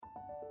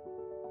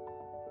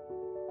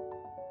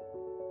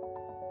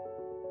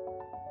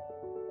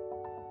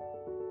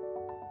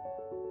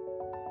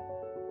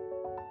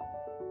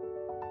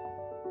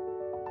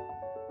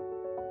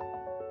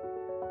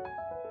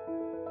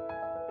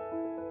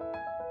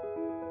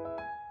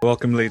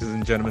Welcome, ladies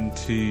and gentlemen,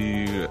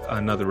 to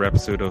another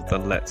episode of the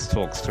Let's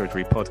Talk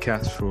Surgery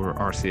podcast for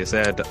RCS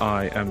Ed.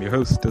 I am your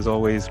host, as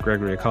always,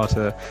 Gregory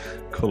Akata,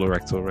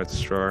 colorectal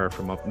registrar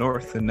from up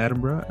north in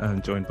Edinburgh,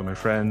 and joined by my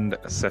friend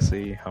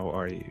Sesi. How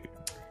are you?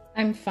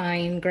 I'm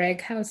fine, Greg.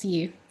 How's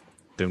you?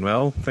 Doing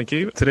well, thank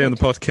you. Today on the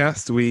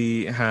podcast,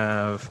 we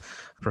have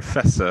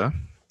Professor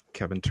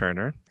Kevin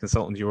Turner,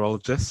 consultant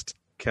urologist.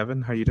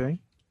 Kevin, how are you doing?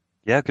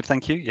 Yeah, good,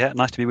 thank you. Yeah,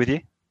 nice to be with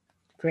you.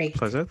 Great.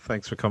 Pleasure.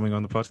 Thanks for coming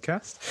on the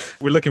podcast.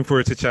 We're looking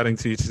forward to chatting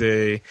to you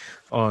today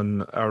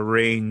on a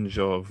range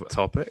of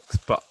topics,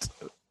 but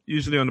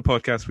usually on the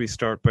podcast, we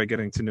start by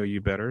getting to know you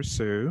better.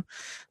 So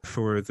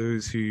for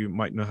those who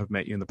might not have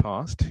met you in the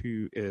past,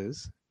 who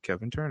is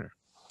Kevin Turner?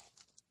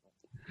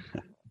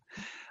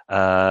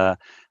 I'm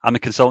a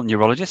consultant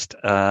urologist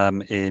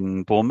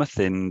in Bournemouth,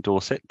 in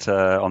Dorset,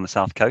 on the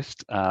south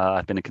coast.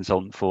 I've been a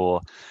consultant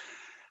for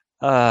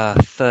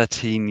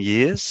 13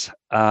 years.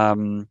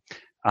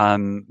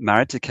 I'm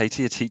married to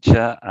Katie, a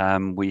teacher.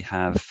 We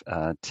have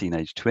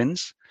teenage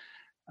twins.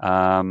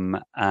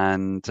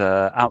 And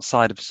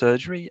outside of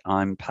surgery,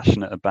 I'm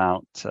passionate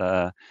about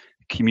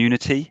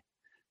community,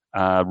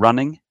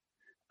 running,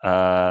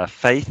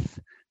 faith,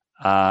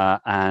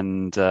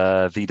 and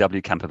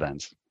VW camper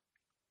vans.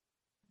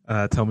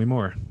 Tell me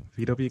more.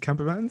 VW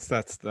camper vans?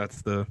 That's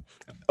the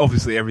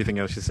obviously everything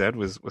else you said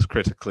was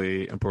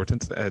critically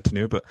important to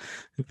know, but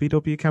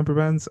VW camper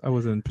vans, I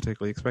wasn't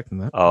particularly expecting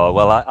that. Oh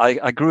well,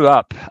 I grew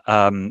up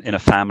in a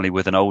family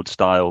with an old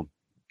style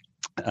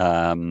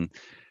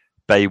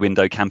bay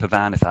window camper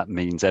van, if that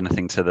means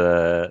anything to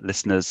the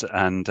listeners,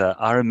 and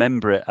I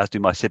remember it, as do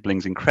my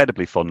siblings,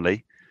 incredibly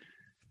fondly.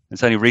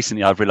 It's only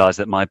recently I've realised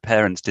that my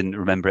parents didn't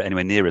remember it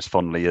anywhere near as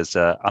fondly, as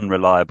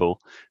unreliable,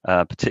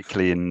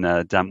 particularly in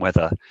damp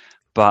weather.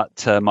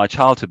 But my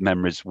childhood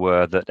memories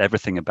were that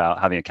everything about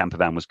having a camper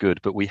van was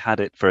good, but we had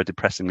it for a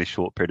depressingly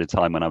short period of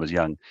time when I was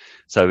young.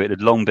 So it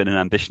had long been an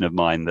ambition of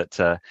mine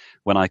that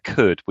when I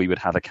could, we would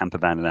have a camper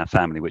van in our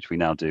family, which we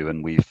now do.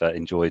 And we've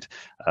enjoyed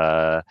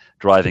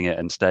driving it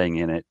and staying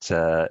in it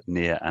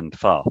near and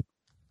far.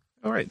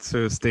 All right.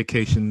 So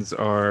staycations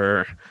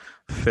are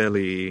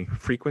fairly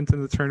frequent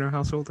in the Turner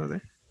household, are they?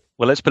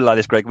 Well, let's put it like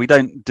this, Greg. We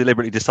don't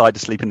deliberately decide to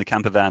sleep in the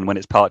camper van when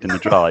it's parked in the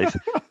drive.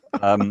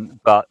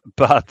 But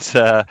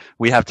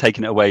we have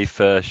taken it away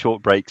for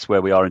short breaks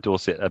where we are in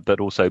Dorset, but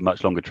also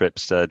much longer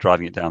trips,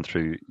 driving it down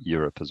through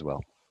Europe as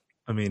well.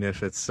 I mean,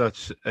 if it's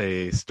such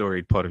a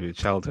storied part of your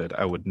childhood,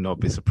 I would not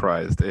be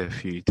surprised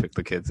if you took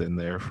the kids in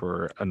there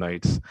for a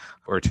night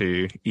or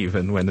two,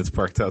 even when it's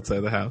parked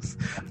outside the house.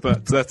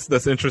 But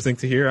that's interesting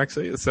to hear,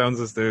 actually. It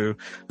sounds as though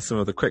some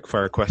of the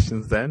quick-fire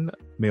questions then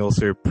may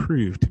also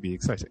prove to be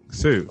exciting.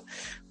 So,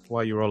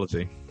 why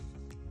urology?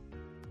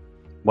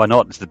 Why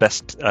not? It's the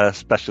best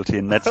specialty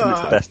in medicine.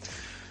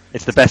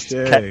 It's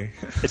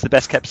the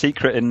best kept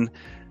secret in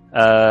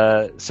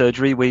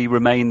surgery. We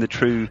remain the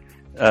true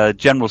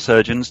general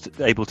surgeons,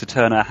 able to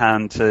turn our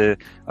hand to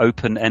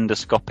open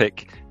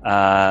endoscopic,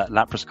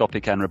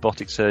 laparoscopic and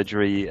robotic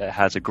surgery. It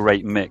has a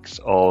great mix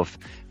of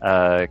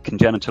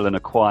congenital and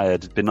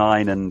acquired,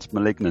 benign and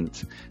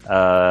malignant,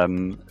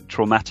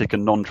 traumatic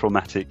and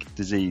non-traumatic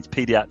disease,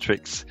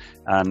 pediatrics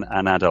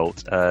and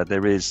adult.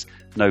 There is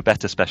no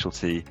better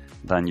specialty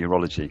than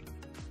urology.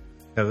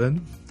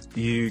 Kevin,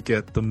 you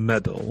get the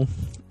medal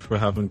for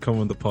having come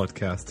on the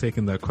podcast,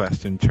 taking that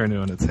question, turning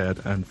it on its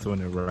head, and throwing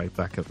it right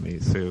back at me.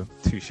 So,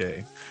 touche.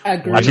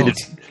 Agreed.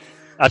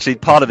 Actually,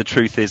 part of the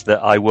truth is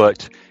that I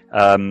worked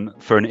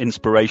for an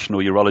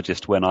inspirational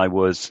urologist when I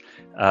was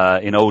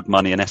in old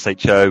money, an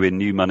SHO, in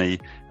new money,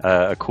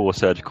 a core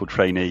surgical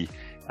trainee,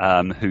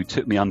 who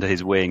took me under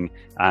his wing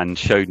and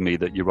showed me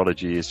that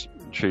urology is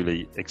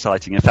truly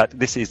exciting. In fact,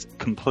 this is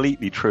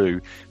completely true.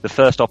 The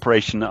first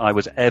operation I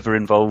was ever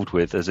involved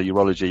with as a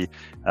urology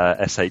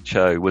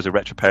SHO was a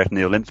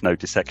retroperitoneal lymph node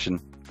dissection.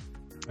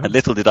 Oh. And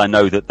little did I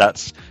know that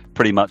that's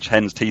pretty much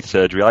hen's teeth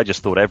surgery. I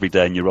just thought every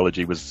day in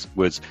urology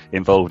was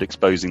involved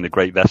exposing the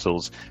great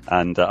vessels,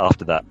 and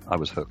after that I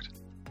was hooked.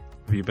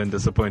 Have you been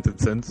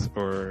disappointed since,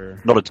 or?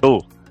 Not at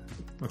all.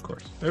 Of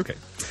course. Okay.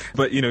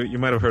 But, you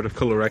might have heard of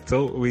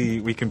colorectal.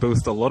 We can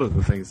boast a lot of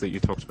the things that you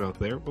talked about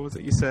there. What was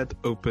it you said?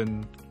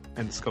 Open,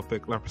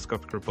 endoscopic,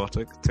 laparoscopic,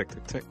 robotic, tick,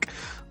 tick, tick.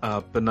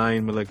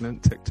 Benign,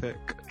 malignant, tick, tick.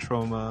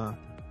 Trauma,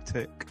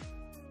 tick.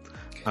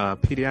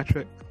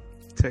 Pediatric,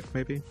 tick,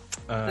 maybe?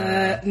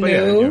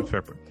 No.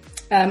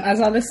 As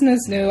our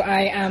listeners know,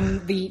 I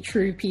am the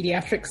true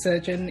pediatric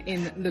surgeon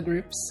in the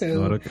group.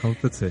 So not a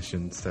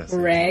competition,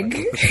 Sesi.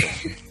 Reg.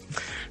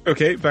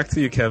 Okay, back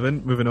to you,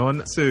 Kevin. Moving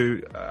on. So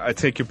I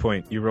take your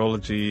point.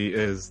 Urology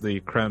is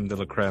the creme de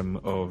la creme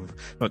of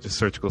not just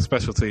surgical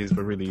specialties,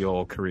 but really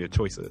all career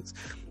choices.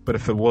 But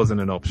if it wasn't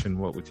an option,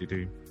 what would you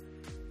do?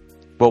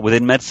 What,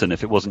 within medicine,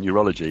 if it wasn't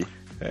urology?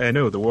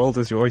 No, the world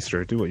is your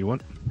oyster. Do what you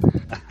want.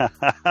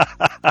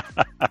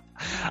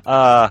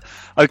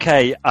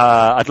 Okay,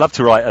 I'd love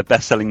to write a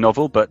best-selling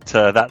novel, but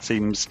that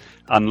seems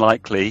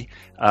unlikely.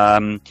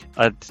 I'd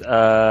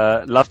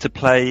love to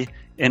play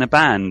in a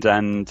band,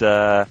 and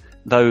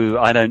though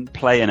I don't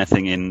play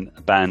anything in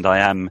a band, I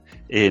am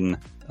in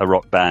a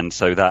rock band,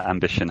 so that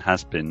ambition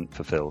has been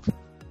fulfilled.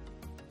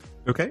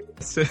 Okay,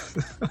 so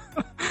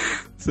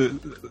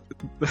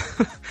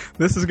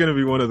this is going to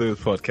be one of those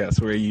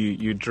podcasts where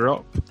you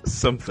drop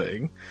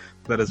something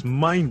that is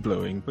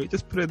mind-blowing, but you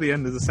just put it at the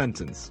end of the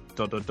sentence, ...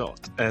 So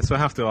I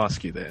have to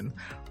ask you then,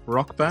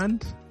 rock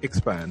band,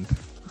 expand.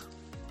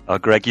 Oh,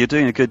 Greg, you're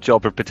doing a good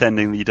job of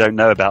pretending that you don't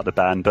know about the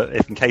band, but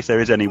in case there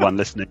is anyone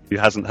listening who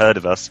hasn't heard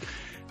of us,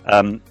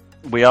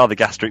 we are the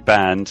Gastric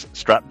Band,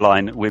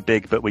 strapline. We're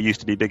big, but we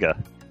used to be bigger.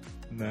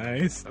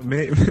 Nice.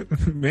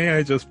 May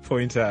I just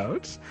point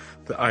out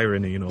the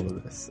irony in all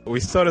of this? We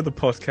started the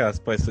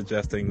podcast by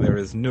suggesting there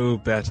is no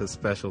better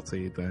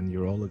specialty than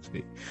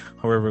urology.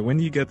 However, when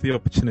you get the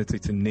opportunity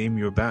to name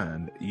your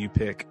band, you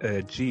pick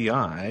a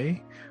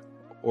GI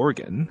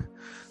organ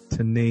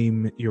to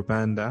name your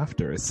band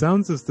after. It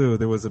sounds as though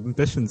there was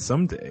ambition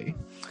someday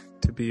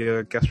to be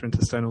a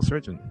gastrointestinal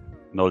surgeon.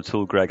 Not at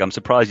all, Greg. I'm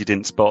surprised you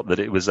didn't spot that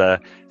it was a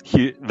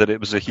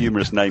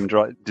humorous name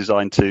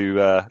designed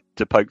to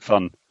poke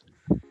fun.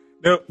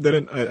 No,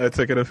 didn't. I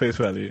took it at face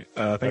value.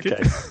 Thank you.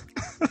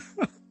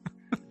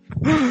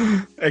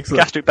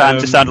 Excellent. Gastric band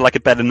just sounded like a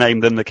better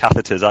name than the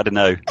catheters. I don't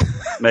know.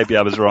 Maybe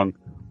I was wrong.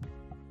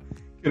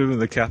 Could have been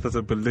the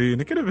catheter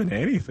balloon. It could have been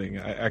anything.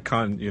 I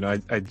can't,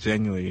 I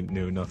genuinely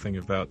knew nothing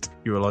about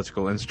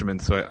urological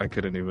instruments, so I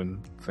couldn't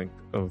even think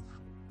of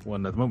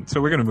one at the moment.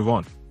 So we're going to move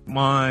on.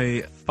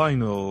 My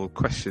final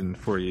question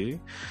for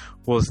you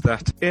was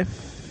that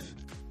if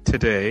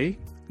today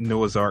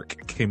Noah's Ark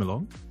came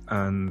along,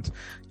 and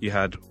you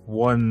had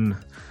one,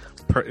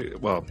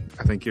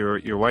 I think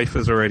your wife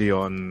is already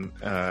on,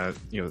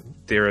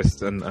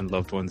 Dearest and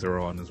Loved Ones are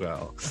on as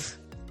well.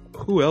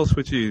 Who else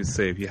would you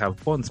say if you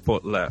have one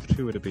spot left?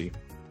 Who would it be?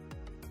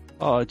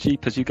 Oh,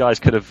 jeepers, you guys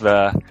could have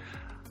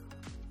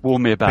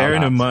warned me about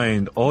Bearing that. in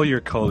mind, all your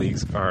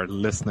colleagues are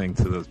listening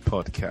to this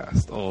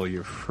podcast. All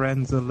your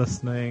friends are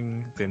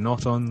listening. They're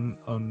not on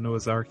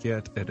Noah's Ark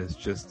yet. It is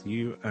just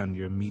you and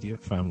your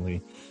immediate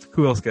family.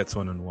 Who else gets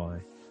one and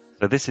why?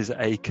 So this is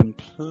a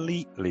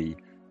completely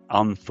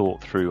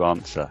unthought through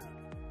answer,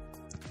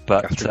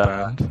 but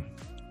I'd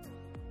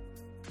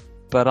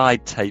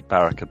take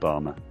Barack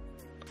Obama.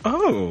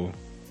 Oh,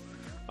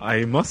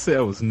 I must say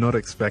I was not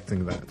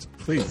expecting that.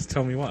 Please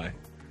tell me why.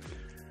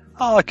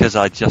 Oh, because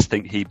I just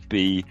think he'd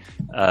be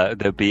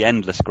there'd be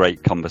endless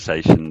great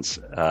conversations,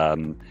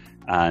 and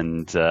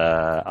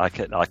I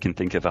can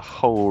think of a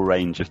whole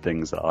range of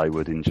things that I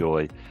would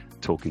enjoy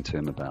talking to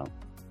him about.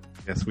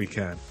 Yes, we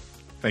can.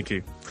 Thank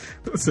you.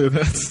 So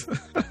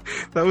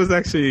that was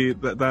actually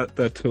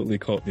that totally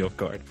caught me off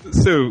guard.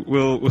 So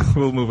we'll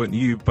move on.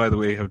 You, by the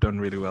way, have done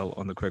really well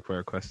on the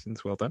quickfire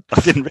questions. Well done. I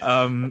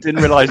didn't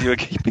realize you were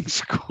keeping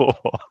score.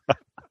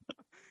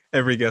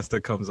 Every guest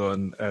that comes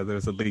on,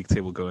 there's a league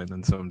table going,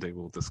 and someday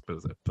we'll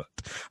disclose it. But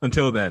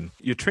until then,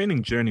 your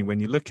training journey, when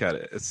you look at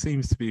it, it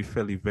seems to be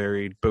fairly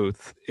varied,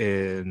 both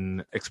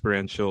in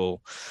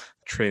experiential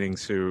training,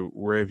 so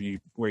where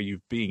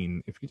you've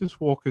been. If you just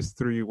walk us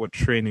through what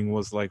training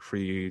was like for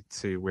you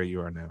to where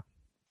you are now.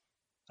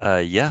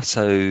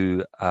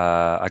 So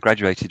I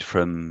graduated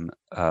from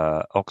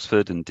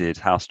Oxford and did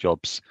house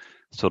jobs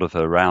sort of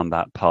around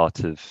that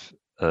part of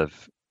the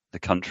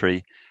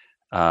country.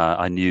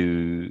 I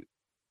knew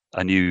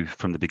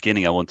from the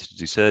beginning I wanted to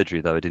do surgery,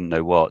 though I didn't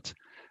know what.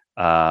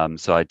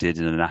 So I did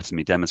an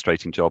anatomy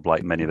demonstrating job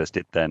like many of us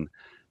did then,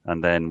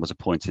 and then was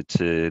appointed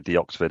to the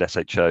Oxford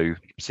SHO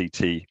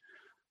CT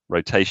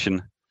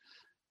rotation.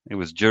 It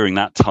was during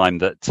that time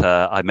that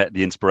I met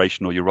the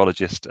inspirational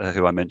urologist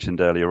who I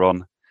mentioned earlier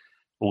on.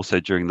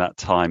 Also during that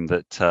time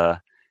that I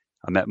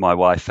met my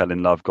wife, fell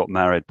in love, got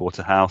married, bought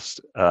a house.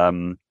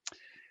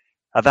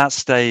 At that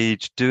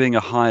stage, doing a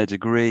higher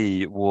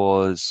degree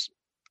was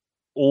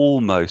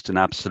almost an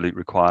absolute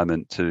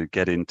requirement to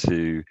get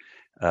into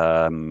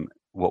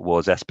what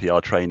was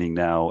SPR training,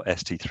 now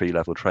ST3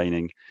 level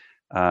training.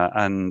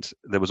 And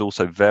there was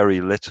also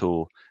very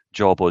little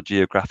job or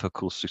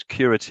geographical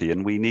security,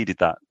 and we needed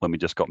that when we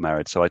just got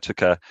married. So I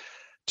took a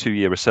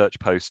 2-year research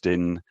post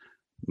in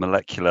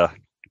molecular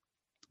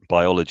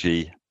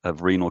biology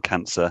of renal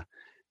cancer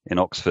in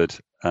Oxford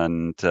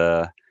and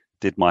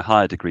did my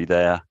higher degree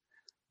there.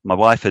 My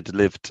wife had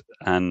lived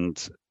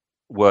and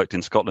worked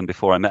in Scotland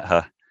before I met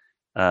her,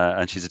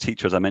 and she's a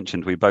teacher, as I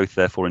mentioned. We both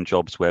therefore in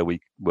jobs where we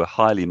were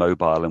highly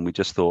mobile, and we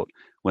just thought,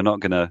 we're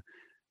not going to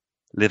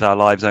live our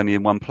lives only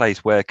in one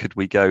place. Where could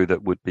we go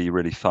that would be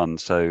really fun?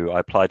 So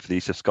I applied for the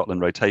East of Scotland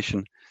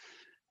rotation,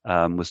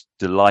 was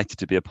delighted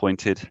to be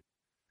appointed,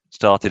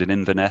 started in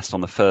Inverness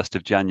on the 1st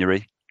of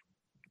January,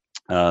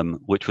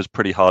 which was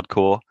pretty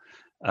hardcore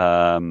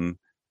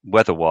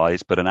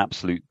weather-wise, but an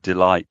absolute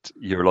delight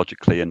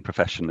urologically and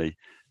professionally.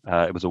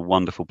 It was a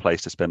wonderful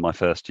place to spend my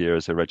first year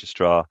as a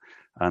registrar,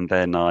 and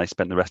then I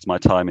spent the rest of my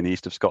time in the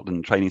East of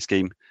Scotland training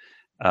scheme,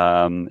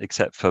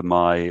 except for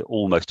my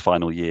almost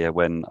final year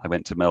when I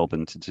went to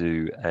Melbourne to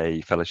do a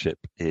fellowship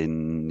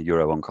in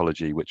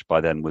uro-oncology, which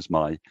by then was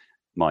my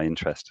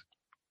interest.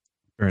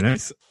 Very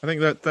nice. I think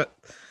that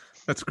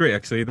That's great,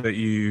 actually, that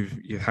you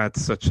had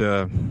such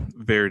a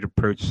varied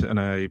approach, and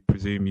I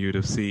presume you'd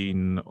have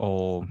seen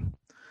all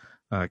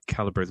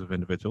calibers of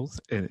individuals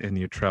in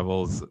your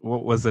travels.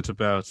 What was it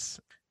about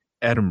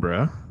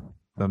Edinburgh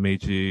that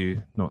made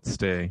you not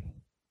stay?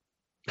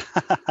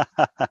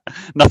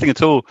 Nothing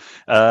at all.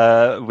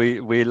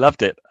 We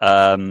loved it.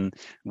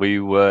 We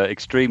were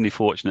extremely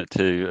fortunate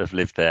to have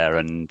lived there,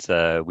 and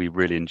we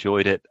really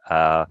enjoyed it.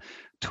 Our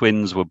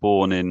twins were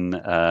born in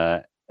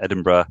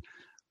Edinburgh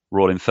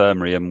Royal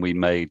Infirmary, and we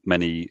made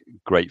many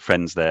great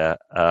friends there.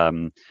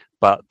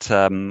 But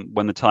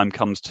when the time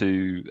comes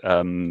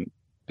to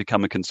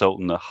become a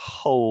consultant, a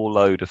whole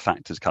load of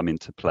factors come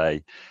into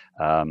play.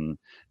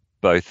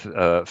 Both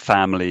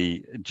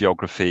family,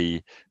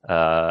 geography,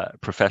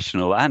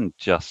 professional, and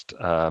just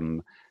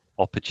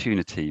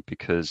opportunity,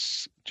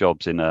 because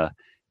jobs in a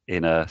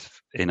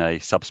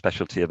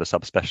subspecialty of a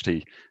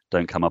subspecialty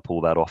don't come up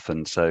all that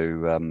often.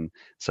 So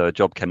a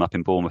job came up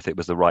in Bournemouth. It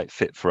was the right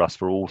fit for us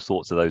for all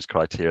sorts of those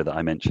criteria that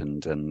I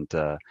mentioned, and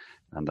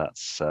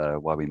that's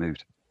why we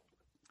moved.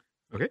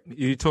 Okay,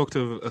 you talked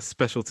of a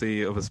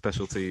specialty of a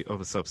specialty of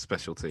a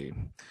subspecialty.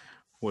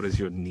 What is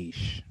your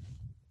niche?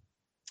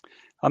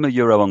 I'm a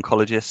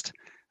uro-oncologist.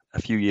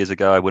 A few years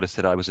ago, I would have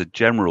said I was a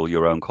general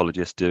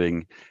uro-oncologist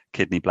doing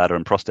kidney, bladder,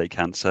 and prostate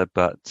cancer.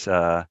 But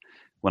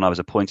when I was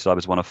appointed, I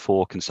was one of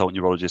 4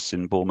 consultant urologists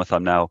in Bournemouth.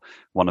 I'm now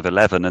one of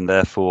 11, and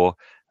therefore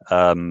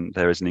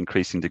there is an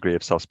increasing degree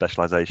of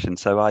self-specialization.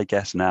 So I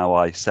guess now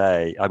I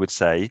would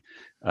say,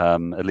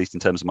 at least in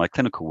terms of my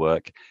clinical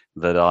work,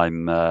 that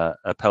I'm a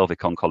pelvic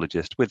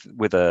oncologist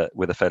with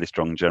a fairly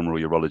strong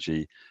general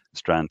urology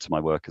strand to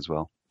my work as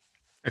well.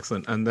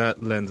 Excellent. And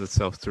that lends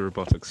itself to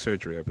robotic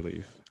surgery, I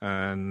believe.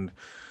 And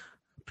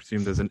I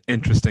presume there's an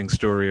interesting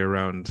story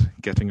around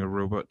getting a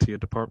robot to your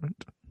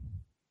department.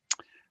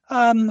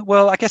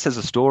 Well, I guess there's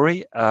a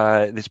story.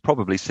 It's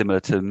probably similar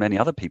to many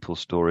other people's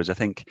stories. I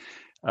think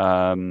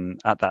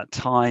at that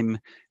time,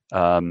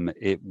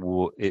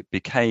 it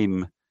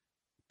became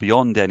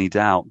beyond any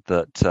doubt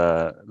that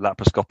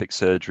laparoscopic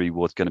surgery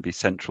was going to be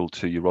central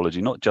to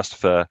urology, not just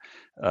for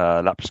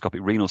laparoscopic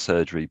renal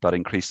surgery, but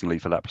increasingly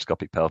for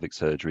laparoscopic pelvic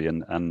surgery.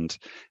 And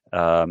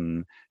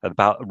around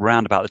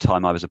about the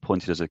time I was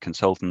appointed as a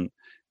consultant,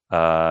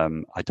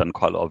 I'd done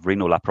quite a lot of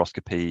renal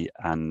laparoscopy,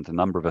 and a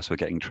number of us were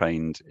getting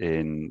trained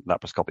in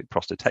laparoscopic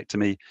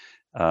prostatectomy,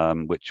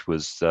 which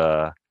was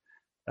a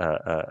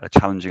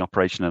challenging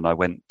operation. And I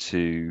went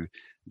to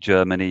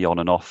Germany on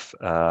and off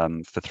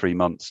for 3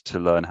 months to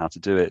learn how to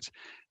do it.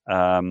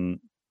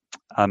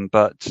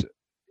 But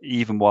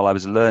even while I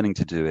was learning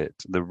to do it,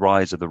 the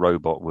rise of the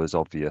robot was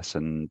obvious,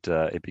 and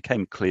it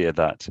became clear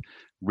that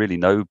really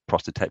no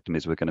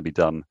prostatectomies were going to be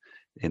done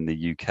in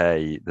the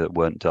UK that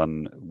weren't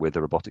done with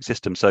a robotic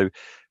system. So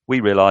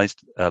we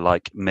realized,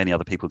 like many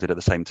other people did at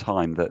the same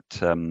time,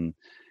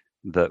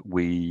 that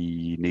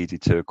we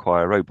needed to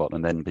acquire a robot,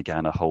 and then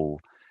began a whole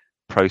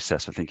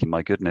process of thinking,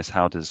 my goodness,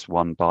 how does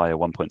one buy a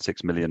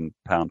 £1.6 million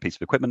piece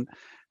of equipment?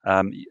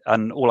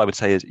 And all I would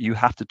say is you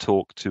have to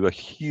talk to a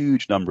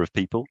huge number of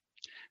people.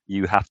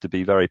 You have to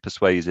be very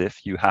persuasive.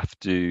 You have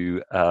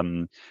to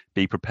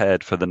be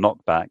prepared for the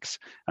knockbacks,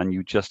 and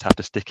you just have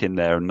to stick in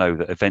there and know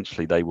that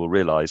eventually they will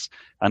realize.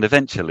 And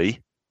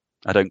eventually,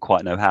 I don't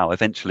quite know how,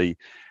 eventually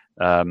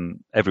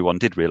everyone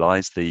did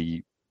realize,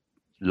 the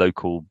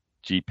local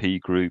GP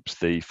groups,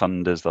 the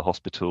funders, the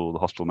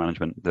hospital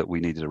management, that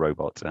we needed a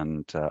robot.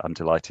 And I'm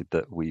delighted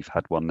that we've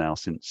had one now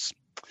since,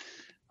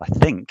 I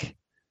think,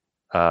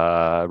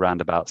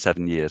 around about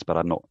 7 years, but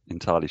I'm not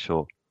entirely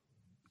sure.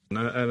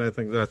 And I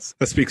think that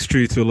speaks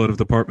true to a lot of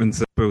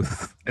departments,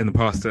 both in the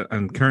past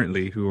and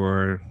currently, who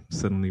are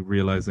suddenly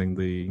realizing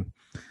the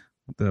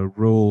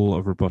role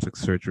of robotic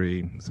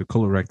surgery. So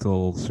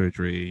colorectal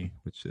surgery,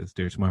 which is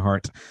dear to my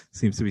heart,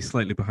 seems to be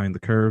slightly behind the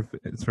curve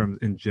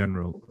in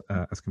general,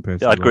 as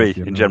compared to... I agree,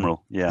 in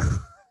general, yeah.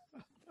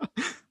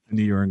 I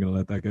knew you weren't going to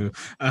let that go.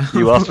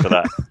 You asked for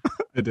that.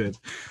 I did.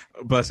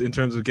 But in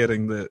terms of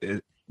getting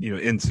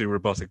into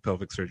robotic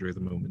pelvic surgery at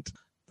the moment,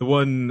 the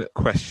one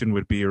question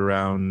would be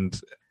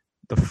around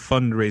the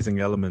fundraising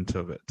element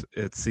of it.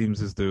 It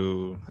seems as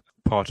though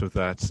part of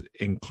that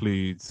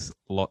includes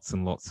lots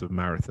and lots of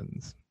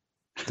marathons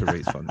to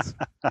raise funds.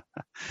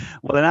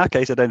 Well, in our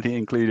case, I don't think it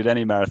included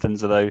any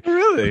marathons, although...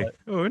 Really?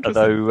 Oh,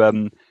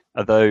 interesting.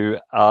 Although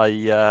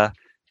I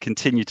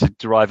continue to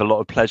derive a lot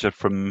of pleasure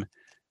from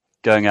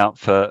going out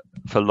for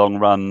long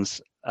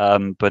runs,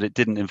 but it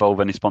didn't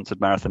involve any sponsored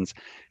marathons.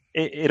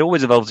 It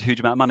always involves a huge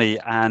amount of money,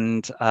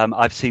 and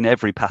I've seen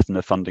every pattern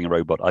of funding a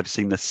robot. I've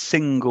seen the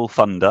single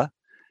funder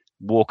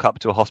walk up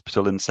to a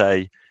hospital and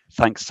say,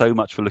 "Thanks so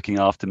much for looking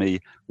after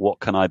me. What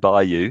can I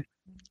buy you?"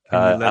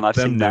 And I've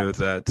seen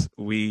that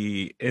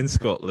we in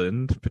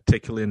Scotland,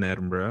 particularly in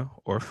Edinburgh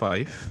or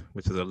Fife,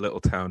 which is a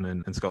little town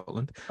in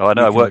Scotland. Oh, I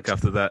know. I worked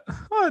after that.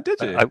 Oh, did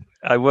you?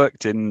 I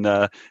worked in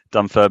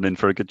Dunfermline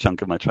for a good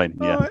chunk of my training.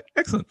 Yeah, right,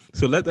 excellent.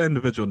 So let the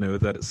individual know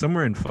that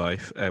somewhere in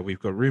Fife, we've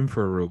got room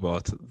for a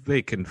robot.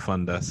 They can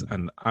fund us,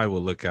 and I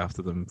will look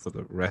after them for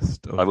the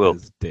rest of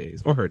his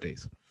days or her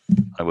days.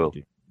 I will.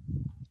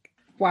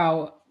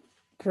 Wow.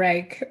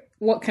 Greg,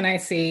 what can I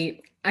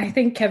say? I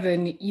think,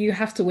 Kevin, you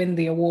have to win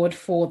the award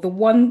for the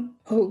one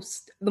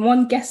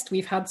guest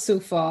we've had so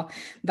far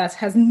that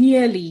has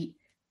nearly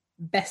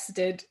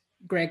bested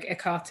Greg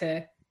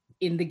Ekate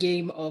in the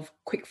game of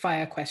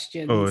quickfire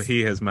questions. Oh,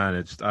 he has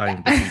managed. I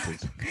am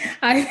defeated.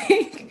 I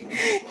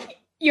think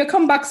your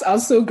comebacks are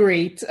so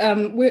great.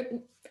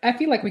 I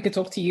feel like we could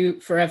talk to you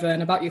forever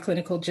and about your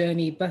clinical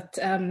journey, but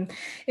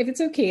if it's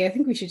okay, I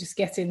think we should just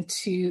get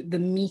into the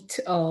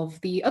meat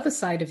of the other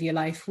side of your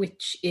life,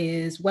 which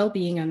is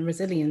well-being and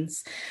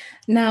resilience.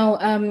 Now,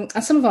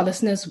 as some of our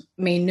listeners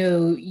may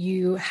know,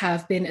 you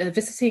have been a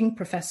visiting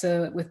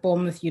professor with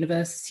Bournemouth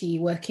University,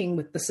 working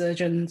with the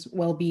surgeon's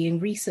well-being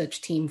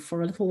research team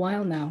for a little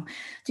while now.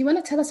 Do you want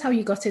to tell us how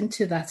you got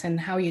into that and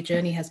how your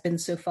journey has been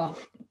so far?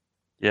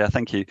 Yeah,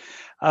 thank you.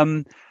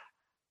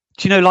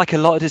 Do you know, like a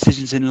lot of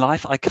decisions in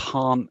life, I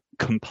can't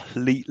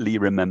completely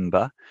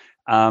remember.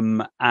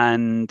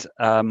 And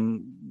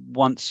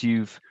once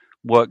you've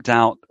worked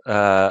out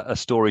a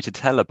story to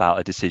tell about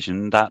a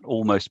decision, that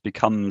almost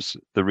becomes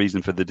the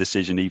reason for the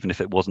decision, even if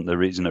it wasn't the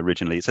reason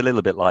originally. It's a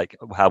little bit like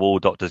how all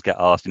doctors get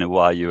asked,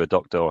 why are you a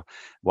doctor? Or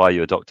why are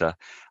you a doctor?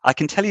 I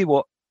can tell you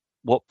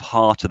what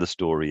part of the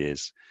story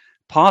is.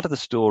 Part of the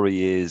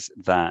story is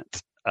that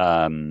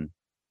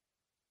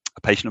a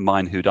patient of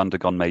mine who'd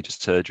undergone major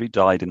surgery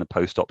died in the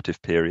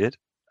post-operative period,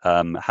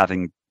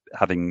 having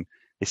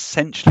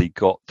essentially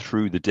got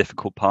through the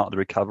difficult part of the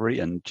recovery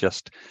and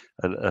just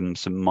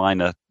some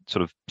minor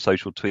sort of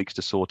social tweaks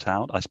to sort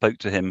out. I spoke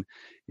to him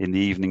in the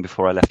evening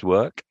before I left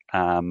work,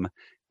 and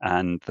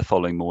the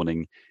following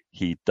morning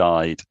he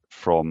died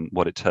from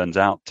what it turns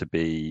out to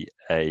be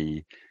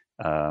a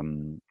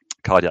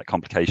cardiac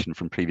complication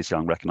from previously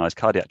unrecognized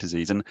cardiac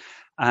disease.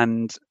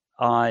 And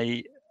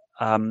I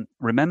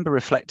remember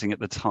reflecting at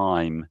the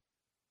time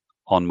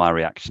on my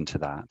reaction to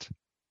that.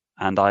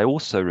 And I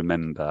also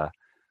remember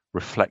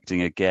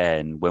reflecting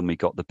again when we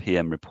got the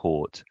PM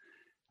report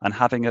and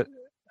having a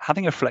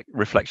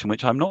reflection,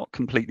 which I'm not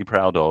completely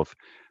proud of,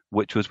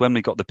 which was when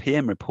we got the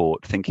PM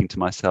report, thinking to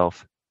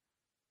myself,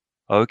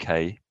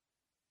 okay,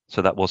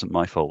 so that wasn't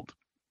my fault.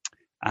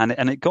 And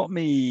it got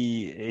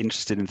me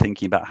interested in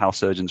thinking about how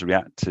surgeons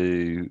react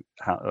to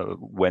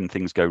when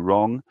things go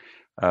wrong,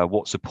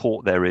 what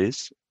support there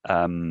is,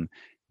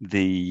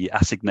 the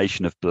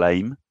assignation of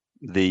blame,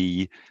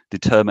 the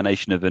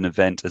determination of an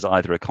event as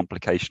either a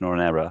complication or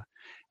an error.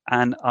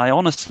 And I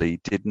honestly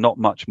did not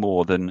much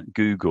more than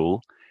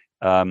Google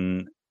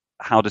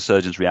how do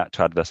surgeons react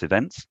to adverse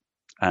events,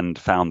 and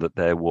found that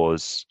there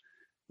was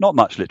not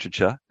much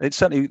literature. There's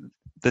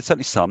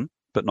certainly some,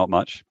 but not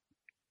much.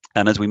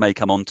 And as we may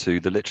come on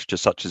to, the literature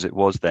such as it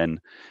was then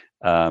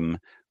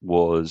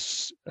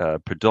was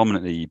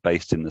predominantly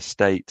based in the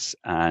States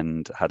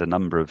and had a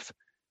number of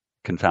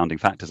confounding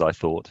factors, I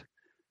thought.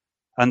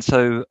 And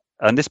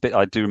this bit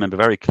I do remember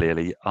very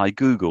clearly, I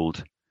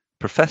Googled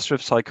Professor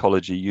of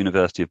Psychology,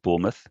 University of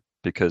Bournemouth,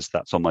 because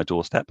that's on my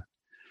doorstep.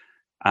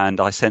 And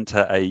I sent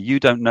her a "you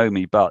don't know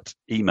me but"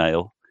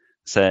 email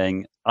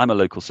saying, I'm a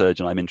local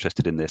surgeon, I'm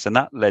interested in this. And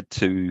that led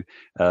to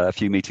a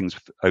few meetings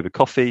over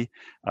coffee,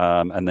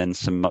 and then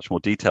some much more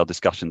detailed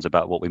discussions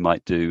about what we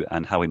might do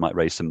and how we might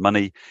raise some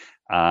money,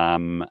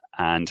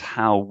 and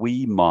how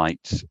we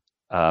might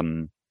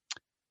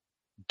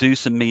do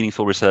some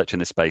meaningful research in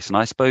this space. And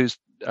I suppose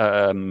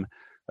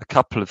a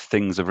couple of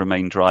things have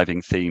remained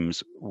driving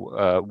themes.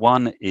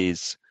 One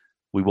is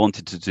we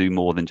wanted to do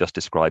more than just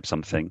describe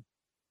something.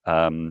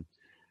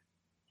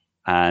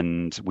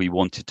 And we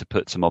wanted to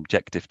put some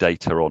objective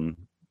data on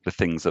the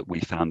things that we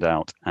found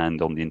out and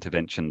on the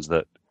interventions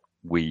that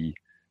we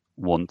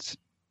want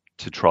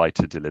to try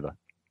to deliver.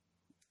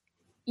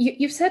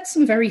 You've said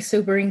some very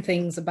sobering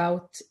things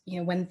about,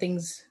 when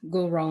things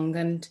go wrong.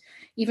 And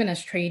even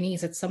as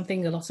trainees, it's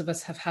something a lot of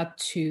us have had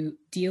to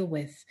deal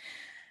with.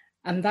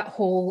 And that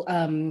whole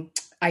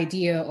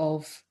idea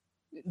of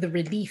the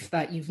relief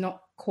that you've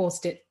not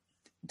caused it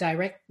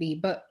directly.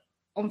 But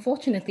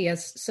unfortunately,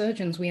 as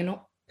surgeons, we are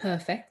not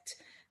perfect.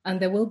 And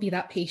there will be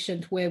that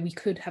patient where we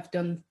could have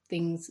done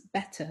things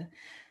better.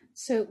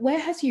 So where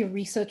has your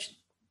research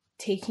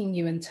taken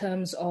you in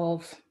terms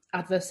of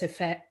adverse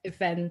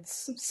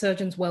events,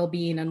 surgeons'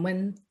 well-being, and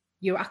when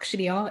you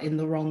actually are in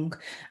the wrong?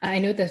 I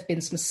know there's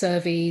been some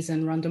surveys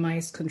and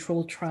randomized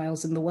controlled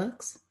trials in the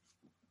works.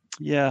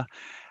 Yeah.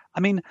 I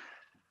mean,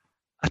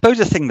 I suppose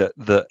the thing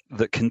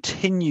that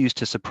continues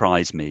to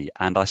surprise me,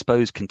 and I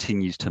suppose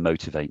continues to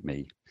motivate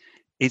me,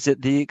 is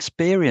that the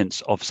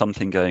experience of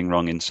something going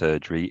wrong in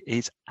surgery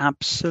is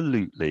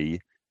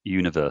absolutely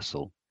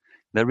universal.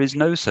 There is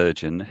no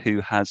surgeon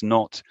who has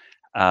not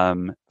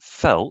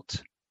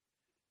felt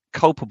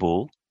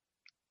culpable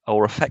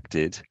or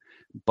affected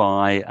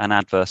by an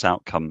adverse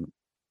outcome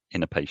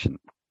in a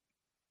patient.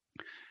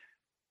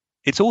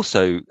 It's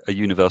also a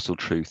universal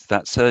truth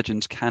that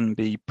surgeons can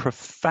be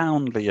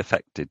profoundly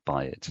affected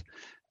by it.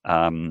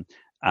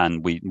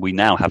 And we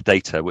now have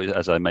data,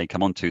 as I may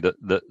come on to,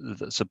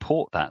 that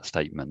support that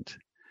statement.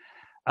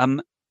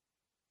 And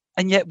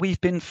yet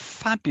we've been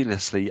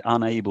fabulously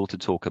unable to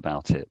talk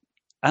about it.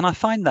 And I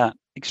find that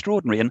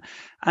extraordinary.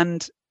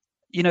 And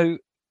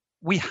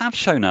we have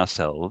shown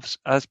ourselves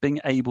as being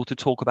able to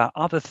talk about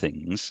other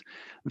things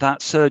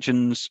that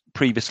surgeons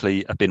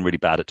previously have been really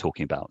bad at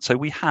talking about. So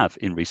we have,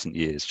 in recent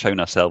years, shown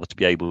ourselves to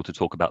be able to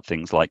talk about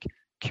things like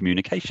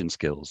communication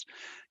skills.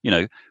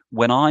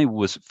 When I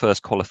was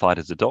first qualified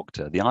as a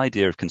doctor, the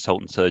idea of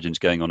consultant surgeons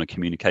going on a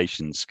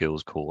communication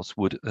skills course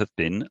would have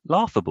been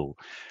laughable.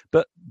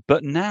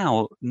 But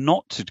now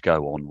not to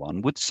go on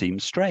one would seem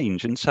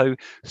strange. And so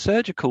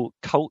surgical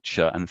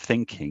culture and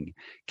thinking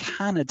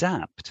can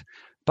adapt.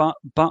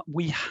 But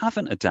we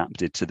haven't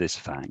adapted to this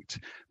fact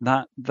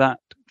that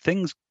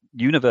things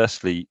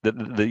universally,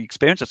 the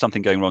experience of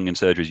something going wrong in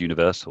surgery is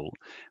universal,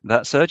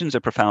 that surgeons are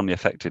profoundly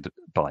affected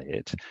by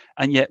it,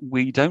 and yet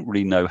we don't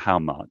really know how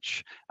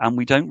much, and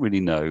we don't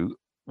really know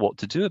what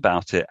to do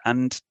about it.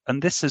 And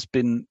this has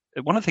been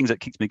one of the things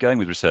that keeps me going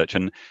with research.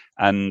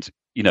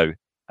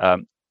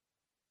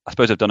 I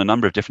suppose I've done a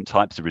number of different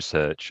types of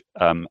research,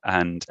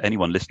 and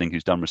anyone listening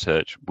who's done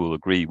research will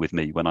agree with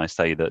me when I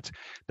say that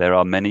there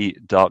are many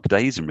dark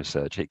days in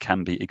research. It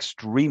can be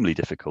extremely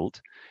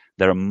difficult.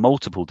 There are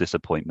multiple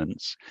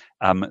disappointments.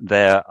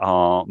 There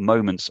are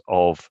moments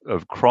of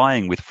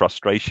crying with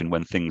frustration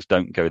when things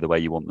don't go the way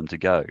you want them to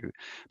go.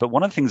 But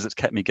one of the things that's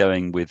kept me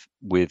going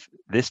with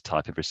this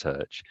type of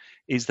research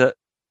is that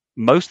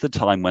most of the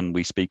time when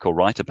we speak or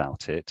write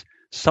about it,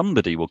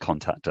 somebody will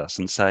contact us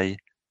and say,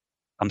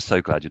 I'm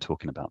so glad you're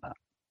talking about that.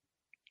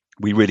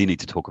 We really need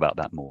to talk about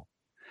that more.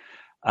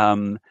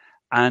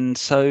 And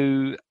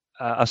so,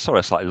 sorry,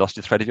 I slightly lost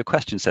the thread of your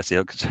question, Sesi.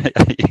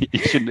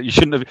 You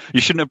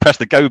shouldn't have pressed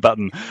the go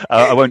button.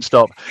 I won't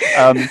stop.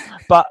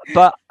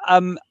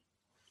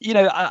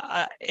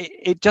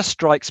 It just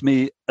strikes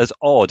me as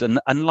odd,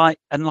 and like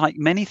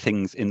many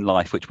things in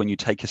life, which when you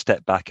take a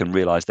step back and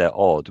realize they're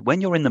odd, when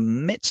you're in the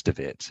midst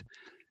of it,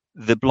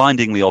 the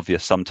blindingly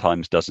obvious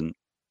sometimes doesn't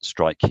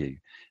strike you.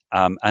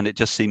 And it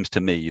just seems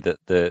to me that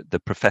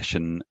the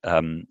profession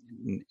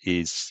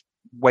is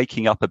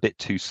waking up a bit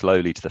too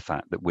slowly to the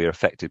fact that we're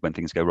affected when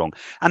things go wrong.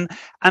 And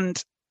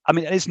I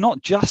mean, it's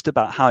not just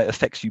about how it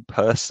affects you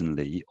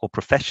personally or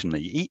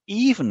professionally.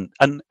 Even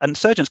and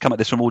surgeons come at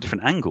this from all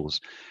different angles.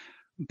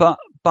 But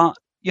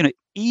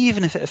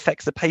even if it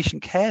affects the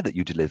patient care that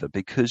you deliver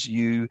because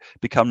you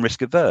become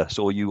risk averse,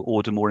 or you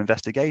order more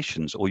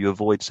investigations, or you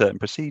avoid certain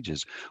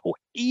procedures, or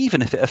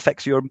even if it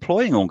affects your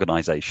employing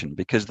organization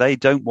because they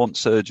don't want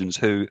surgeons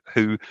who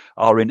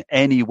are in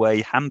any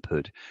way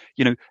hampered,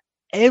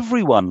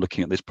 everyone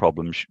looking at this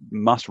problem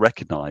must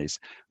recognize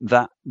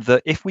that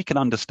if we can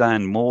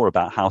understand more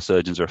about how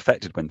surgeons are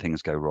affected when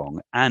things go wrong,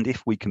 and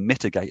if we can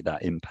mitigate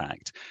that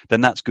impact,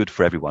 then that's good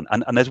for everyone.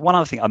 And there's one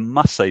other thing I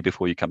must say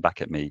before you come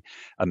back at me,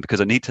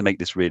 because I need to make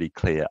this really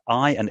clear.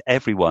 I and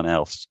everyone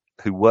else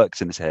who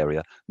works in this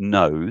area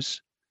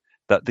knows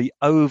that the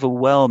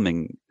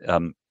overwhelmingly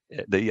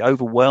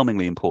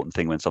important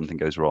thing when something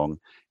goes wrong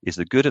is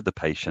the good of the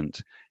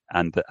patient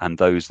and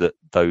those that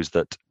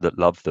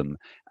love them.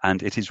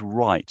 And it is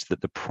right that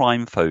the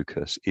prime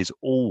focus is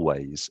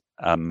always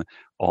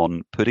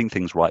on putting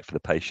things right for the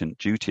patient,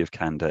 duty of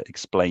candor,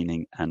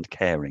 explaining and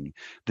caring.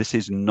 This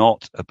is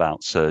not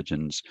about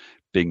surgeons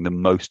being the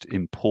most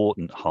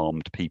important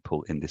harmed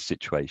people in this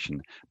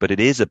situation, but it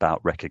is about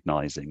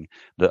recognizing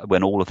that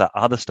when all of that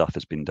other stuff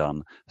has been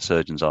done,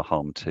 surgeons are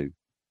harmed too.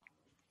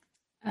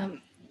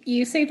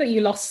 You say that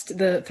you lost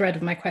the thread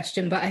of my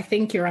question, but I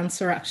think your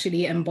answer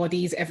actually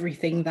embodies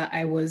everything that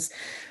I was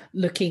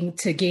looking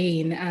to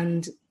gain.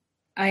 And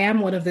I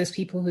am one of those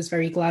people who's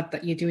very glad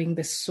that you're doing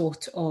this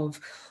sort of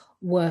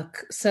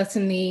work.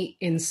 Certainly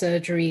in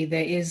surgery,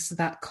 there is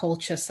that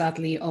culture,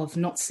 sadly, of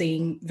not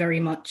saying very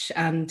much.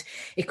 And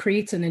it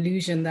creates an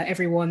illusion that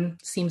everyone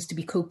seems to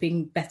be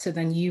coping better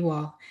than you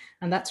are.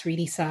 And that's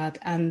really sad.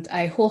 And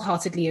I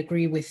wholeheartedly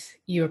agree with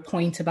your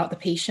point about the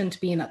patient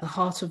being at the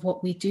heart of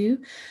what we do.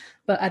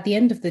 But at the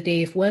end of the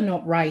day, if we're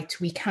not right,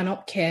 we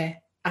cannot care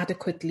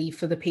adequately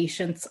for the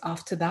patients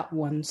after that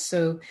one.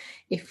 So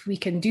if we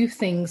can do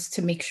things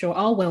to make sure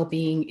our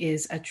well-being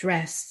is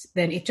addressed,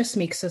 then it just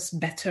makes us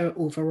better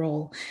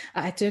overall.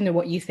 I don't know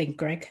what you think,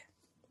 Greg.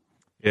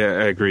 Yeah,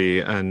 I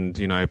agree. And,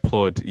 I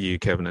applaud you,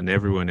 Kevin, and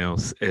everyone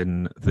else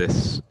in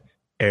this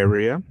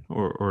area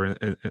or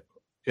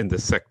in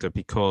this sector,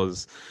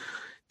 because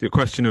the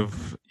question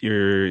of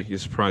you're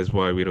surprised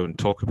why we don't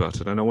talk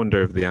about it. And I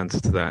wonder if the answer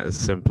to that is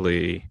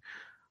simply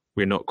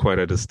we're not quite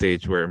at a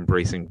stage where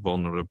embracing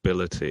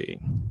vulnerability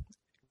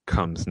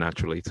comes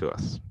naturally to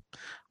us.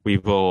 We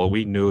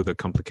know that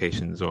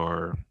complications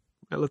are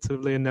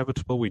relatively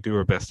inevitable. We do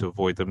our best to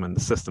avoid them, and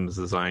the system is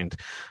designed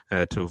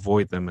to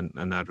avoid them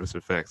and adverse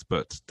effects.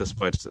 But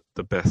despite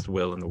the best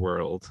will in the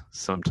world,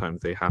 sometimes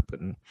they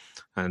happen.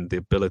 And the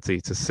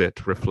ability to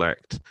sit,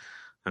 reflect,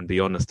 and be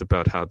honest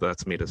about how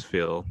that's made us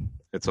feel,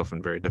 it's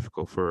often very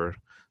difficult for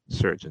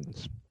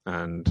surgeons.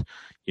 And,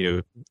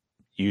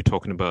 you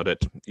talking about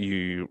it,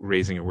 you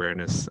raising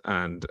awareness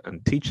and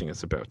teaching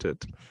us about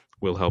it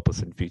will help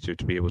us in future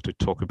to be able to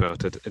talk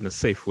about it in a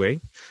safe way,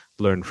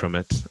 learn from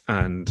it,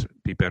 and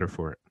be better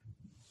for it.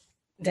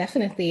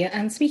 Definitely.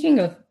 And speaking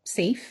of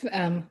safe,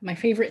 my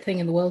favorite thing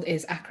in the world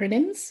is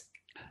acronyms.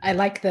 I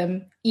like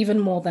them even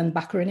more than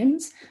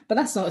backronyms, but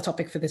that's not a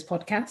topic for this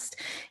podcast.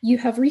 You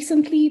have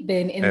recently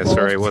been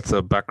Sorry, involved. what's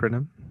a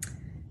backronym?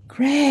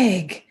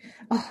 Greg.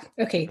 Oh,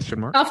 okay.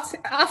 Question mark?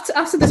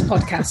 After this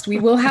podcast, we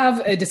will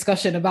have a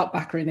discussion about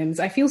backronyms.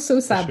 I feel so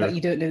sad Sure. that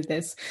you don't know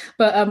this.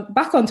 But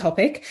back on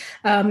topic,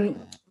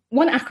 one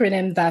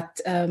acronym that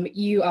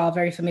you are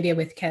very familiar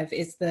with, Kev,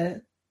 is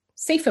the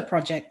SAFER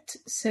project.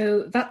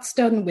 So that's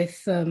done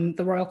with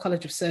the Royal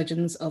College of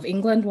Surgeons of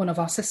England, one of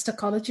our sister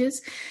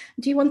colleges.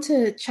 Do you want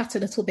to chat a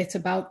little bit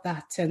about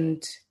that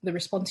and the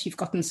response you've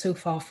gotten so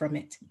far from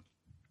it?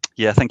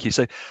 Yeah, thank you.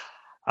 So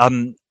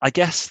I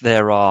guess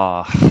there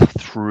are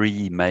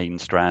three main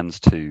strands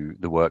to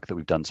the work that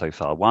we've done so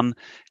far. One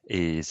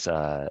is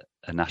a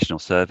national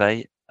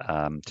survey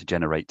to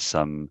generate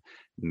some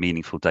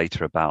meaningful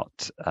data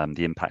about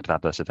the impact of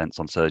adverse events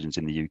on surgeons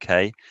in the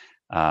UK,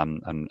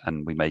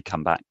 and we may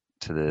come back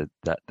to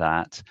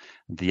that.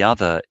 The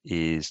other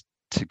is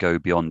to go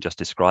beyond just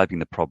describing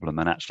the problem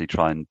and actually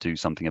try and do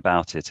something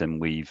about it. And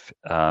we've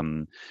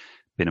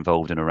been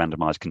involved in a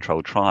randomized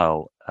controlled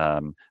trial.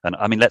 And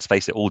I mean, let's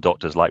face it, all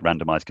doctors like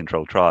randomized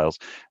controlled trials.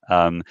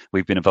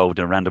 We've been involved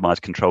in a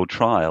randomized controlled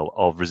trial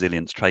of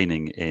resilience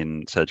training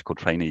in surgical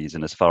trainees.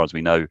 And as far as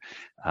we know,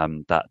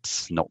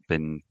 that's not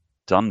been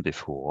done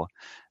before.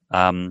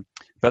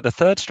 But the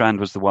third strand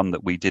was the one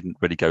that we didn't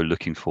really go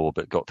looking for,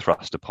 but got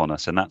thrust upon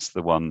us. And that's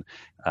the one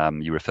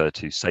you refer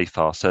to,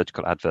 SAFAR,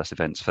 Surgical Adverse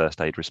Events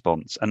First Aid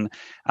Response.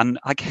 And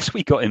I guess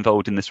we got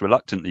involved in this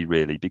reluctantly,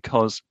 really,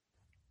 because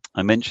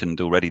I mentioned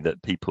already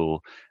that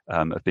people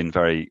have been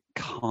very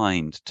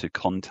kind to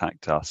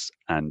contact us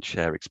and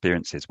share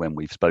experiences when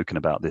we've spoken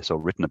about this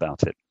or written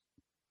about it.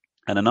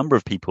 And a number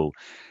of people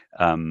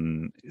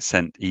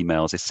sent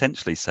emails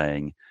essentially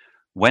saying,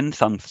 when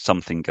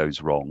something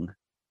goes wrong,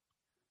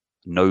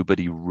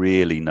 nobody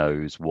really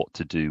knows what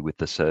to do with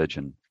the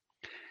surgeon.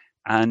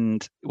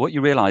 And what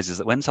you realize is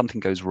that when something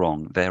goes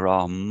wrong, there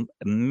are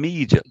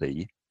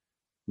immediately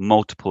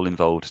multiple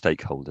involved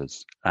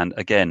stakeholders. And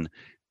again,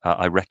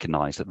 I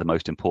recognize that the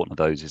most important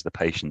of those is the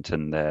patient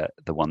and the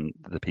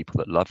people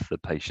that love the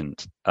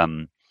patient.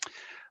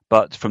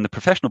 But from the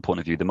professional point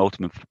of view, the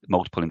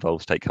multiple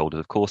involved stakeholders,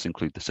 of course,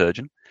 include the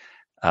surgeon,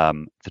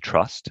 the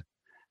trust,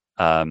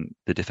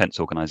 the defense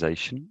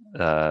organization,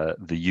 the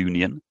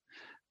union,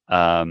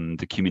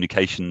 the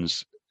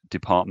communications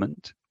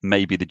department,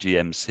 maybe the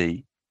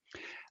GMC.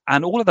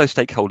 And all of those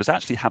stakeholders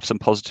actually have some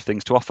positive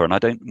things to offer. And I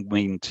don't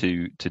mean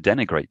to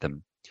denigrate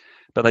them,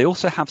 but they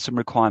also have some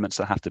requirements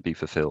that have to be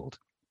fulfilled.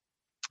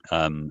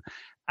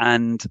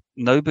 And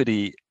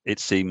nobody, it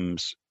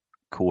seems,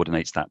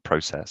 coordinates that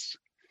process.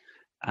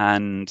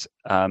 And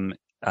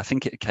I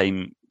think it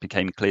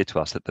became clear to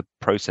us that the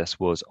process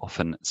was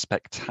often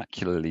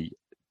spectacularly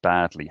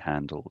badly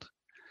handled.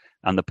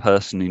 And the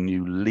person who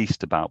knew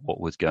least about what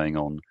was going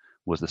on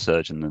was the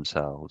surgeon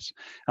themselves.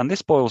 And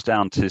this boils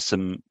down to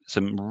some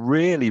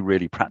really,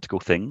 really practical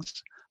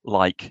things,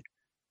 like,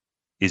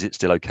 is it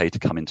still okay to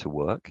come into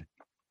work?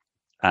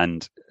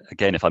 And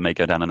again, if I may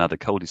go down another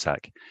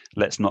cul-de-sac,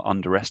 let's not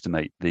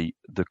underestimate the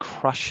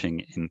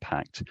crushing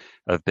impact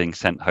of being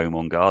sent home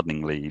on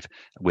gardening leave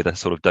with a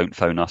sort of "don't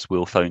phone us,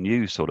 we'll phone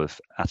you" sort of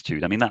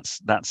attitude. I mean,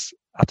 that's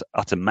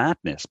utter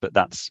madness, but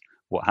that's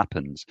what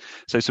happens.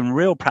 So some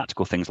real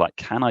practical things like,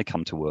 can I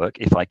come to work?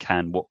 If I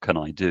can, what can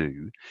I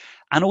do?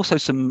 And also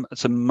some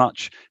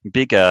much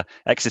bigger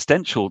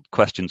existential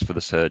questions for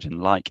the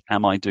surgeon, like,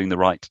 am I doing the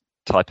right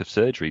type of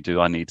surgery? Do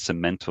I need some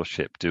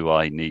mentorship? Do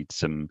I need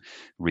some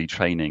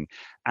retraining?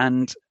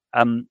 And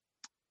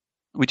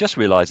we just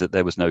realized that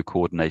there was no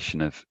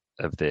coordination of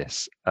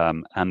this,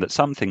 and that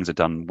some things are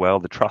done well.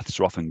 The trusts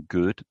are often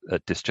good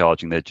at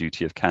discharging their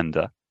duty of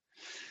candor.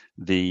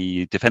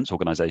 The defense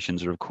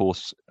organizations are, of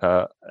course,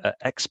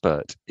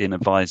 expert in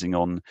advising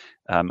on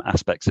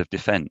aspects of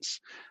defense.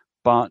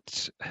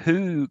 But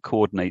who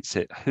coordinates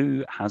it?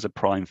 Who has a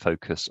prime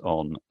focus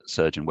on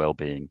surgeon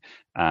well-being?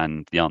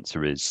 And the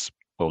answer is,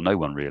 well, no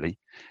one really.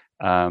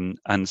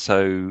 And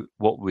so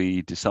what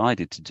we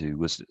decided to do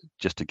was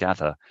just to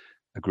gather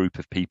a group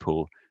of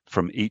people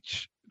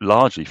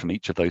largely from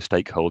each of those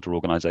stakeholder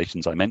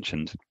organizations I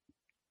mentioned,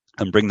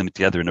 and bring them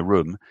together in a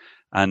room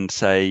and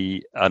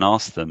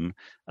ask them,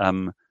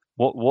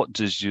 what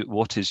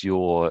is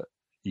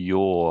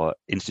your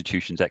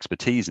institution's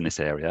expertise in this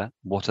area?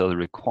 What are the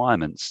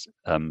requirements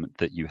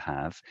that you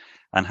have,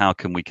 and how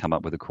can we come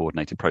up with a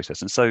coordinated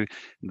process? And so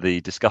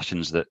the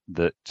discussions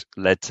that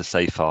led to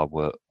SAFAR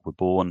were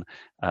born.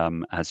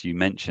 As you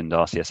mentioned,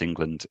 RCS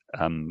England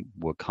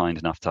were kind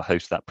enough to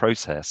host that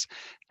process,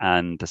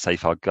 and the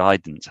SAFAR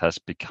guidance has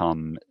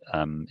become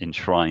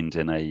enshrined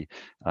in a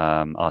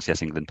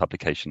RCS England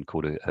publication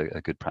called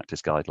a Good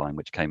Practice Guideline,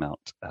 which came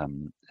out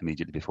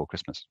immediately before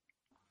Christmas.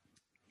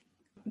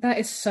 That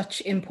is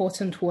such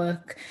important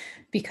work,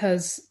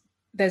 because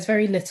there's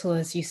very little,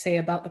 as you say,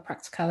 about the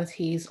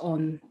practicalities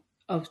on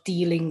of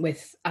dealing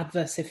with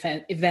adverse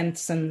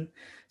events and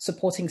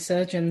supporting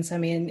surgeons. I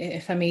mean,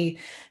 if I may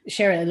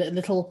share a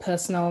little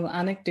personal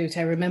anecdote,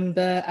 I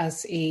remember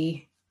as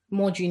a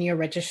more junior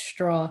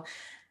registrar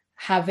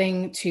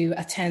having to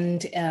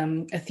attend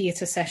a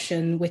theatre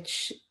session,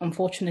 which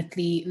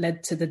unfortunately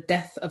led to the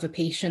death of a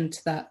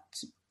patient that,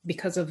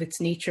 because of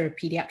its nature,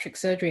 pediatric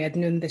surgery, I'd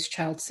known this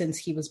child since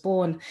he was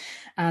born,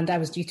 and I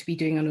was due to be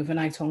doing an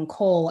overnight on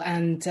call.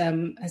 And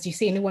as you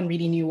say, no one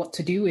really knew what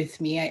to do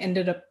with me. I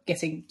ended up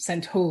getting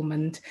sent home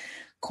and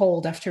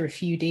called after a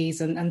few days,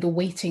 and the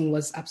waiting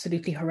was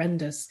absolutely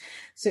horrendous.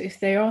 So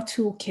if there are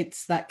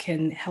toolkits that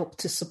can help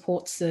to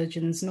support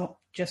surgeons, not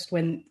just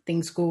when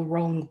things go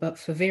wrong, but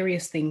for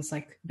various things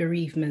like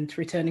bereavement,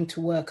 returning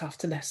to work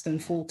after less than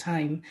full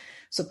time,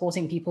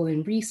 supporting people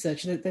in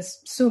research,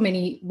 there's so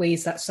many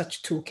ways that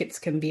such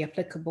toolkits can be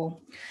applicable.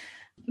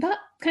 That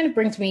kind of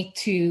brings me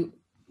to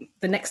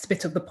the next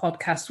bit of the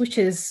podcast, which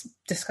is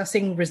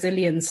discussing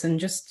resilience and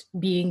just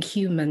being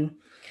human.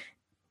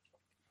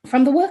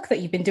 From the work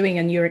that you've been doing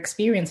and your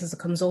experience as a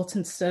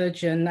consultant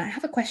surgeon, I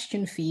have a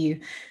question for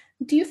you.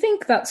 Do you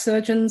think that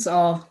surgeons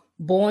are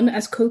born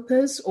as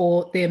copers,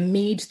 or they're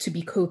made to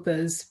be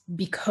copers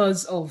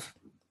because of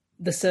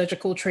the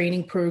surgical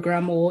training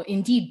program, or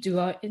indeed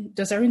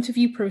does our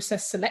interview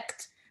process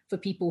select for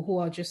people who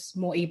are just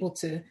more able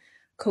to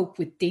cope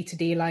with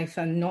day-to-day life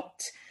and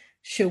not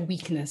show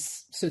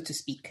weakness, so to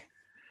speak?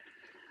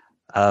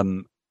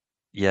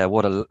 Yeah,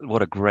 what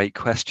a great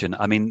question.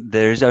 I mean,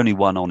 there is only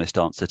one honest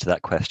answer to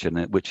that question,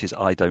 which is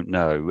I don't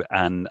know,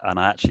 and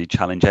I actually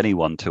challenge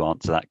anyone to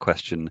answer that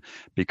question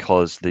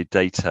because the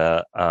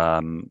data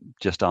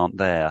just aren't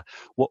there.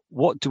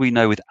 What do we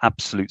know with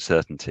absolute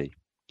certainty?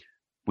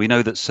 We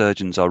know that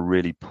surgeons are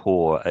really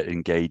poor at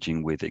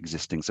engaging with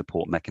existing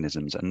support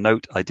mechanisms. And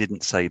note, I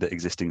didn't say that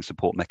existing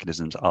support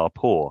mechanisms are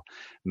poor.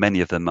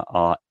 Many of them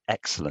are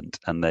excellent,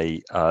 and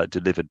they are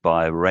delivered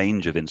by a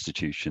range of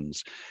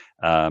institutions,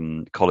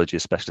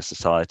 colleges, specialist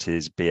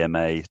societies,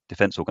 BMA,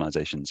 defence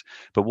organisations.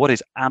 But what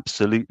is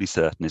absolutely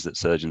certain is that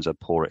surgeons are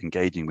poor at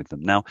engaging with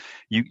them. Now,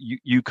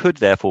 you could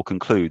therefore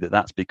conclude that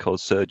that's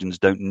because surgeons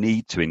don't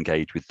need to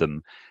engage with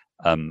them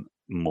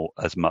more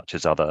as much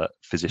as other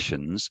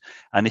physicians.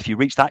 And if you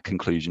reach that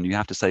conclusion, you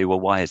have to say, well,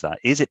 why is that?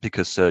 Is it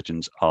because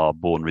surgeons are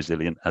born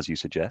resilient, as you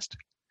suggest?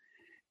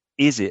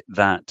 Is it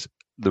that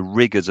the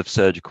rigors of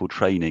surgical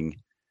training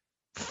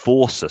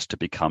force us to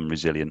become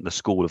resilient, the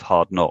school of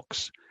hard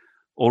knocks?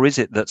 Or is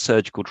it that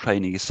surgical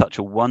training is such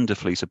a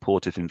wonderfully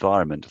supportive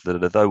environment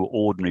that although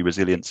ordinary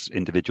resilience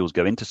individuals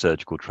go into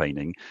surgical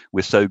training,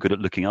 we're so good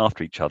at looking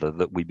after each other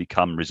that we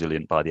become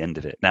resilient by the end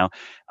of it? Now,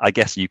 I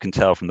guess you can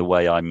tell from the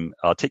way I'm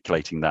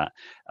articulating that,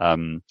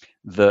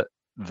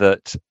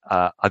 that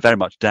I very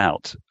much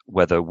doubt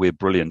whether we're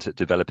brilliant at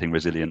developing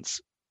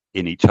resilience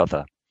in each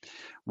other.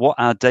 What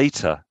our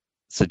data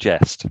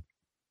suggest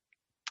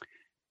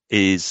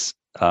is,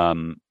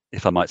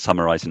 if I might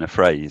summarize in a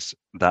phrase,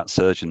 that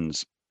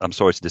surgeons, I'm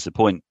sorry to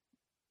disappoint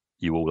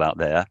you all out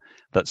there,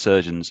 that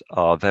surgeons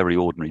are very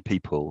ordinary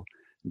people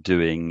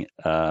doing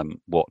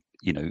what,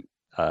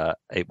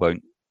 it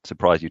won't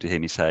surprise you to hear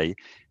me say,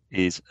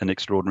 is an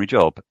extraordinary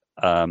job.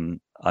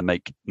 I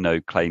make no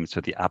claims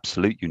for the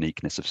absolute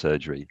uniqueness of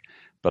surgery,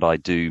 but I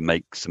do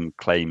make some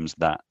claims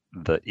that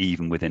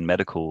even within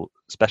medical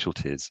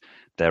specialties,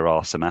 there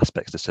are some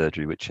aspects to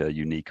surgery which are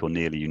unique or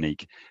nearly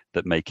unique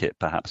that make it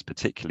perhaps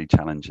particularly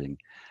challenging.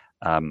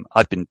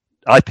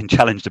 I've been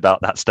challenged about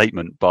that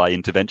statement by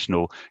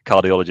interventional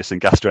cardiologists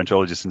and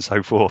gastroenterologists and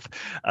so forth.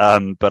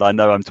 But I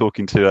know I'm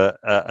talking to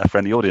a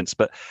friendly audience.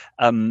 But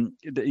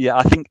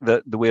I think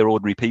that we're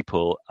ordinary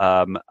people.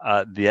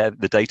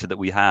 The data that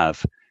we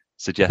have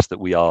suggests that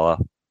we are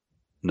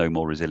no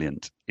more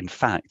resilient. In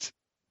fact,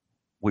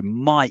 we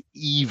might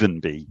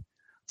even be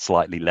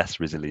slightly less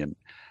resilient.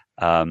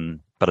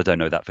 But I don't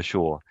know that for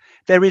sure.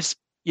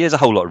 There's a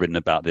whole lot written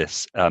about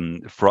this,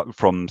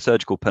 from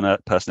surgical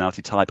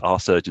personality type, are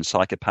surgeons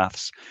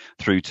psychopaths,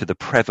 through to the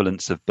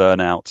prevalence of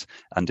burnout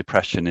and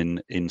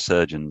depression in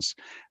surgeons.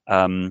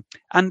 And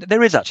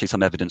there is actually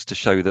some evidence to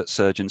show that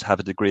surgeons have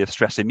a degree of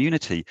stress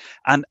immunity,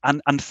 and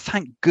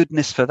thank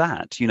goodness for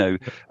that.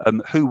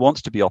 Who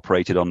wants to be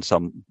operated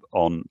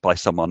on by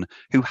someone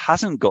who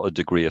hasn't got a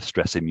degree of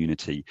stress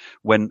immunity?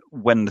 When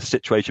the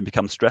situation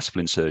becomes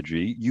stressful in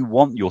surgery, you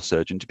want your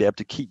surgeon to be able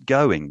to keep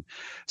going.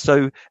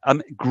 So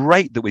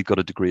great that we've got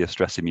a degree of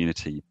stress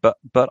immunity,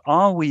 but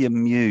are we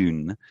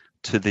immune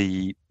to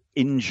the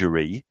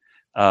injury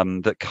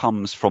that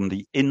comes from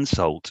the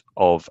insult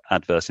of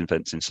adverse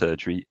events in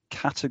surgery?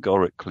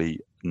 Categorically,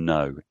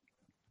 no.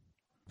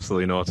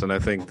 Absolutely not. And I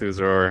think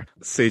those are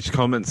sage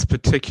comments.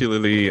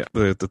 Particularly,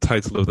 the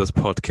title of this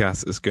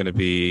podcast is going to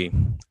be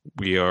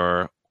 "We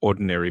Are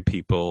Ordinary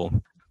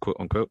People," quote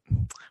unquote.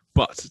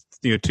 But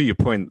to your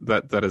point,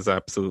 that is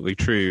absolutely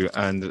true.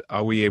 And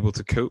are we able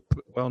to cope?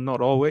 Well,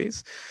 not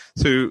always.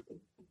 So,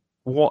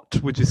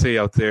 what would you say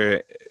out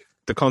there?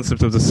 The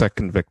concept of the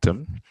second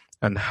victim,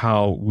 and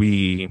how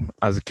we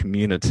as a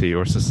community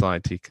or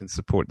society can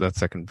support that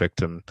second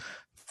victim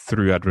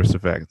through adverse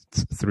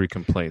effects, through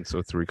complaints,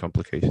 or through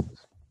complications.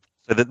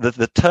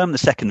 the term "the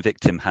second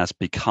victim" has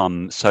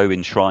become so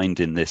enshrined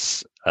in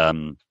this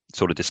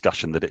sort of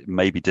discussion that it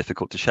may be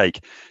difficult to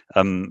shake.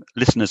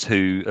 Listeners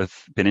who have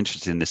been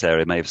interested in this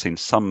area may have seen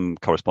some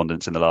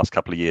correspondence in the last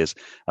couple of years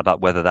about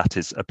whether that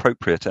is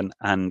appropriate,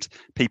 and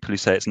people who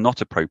say it's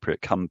not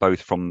appropriate come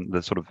both from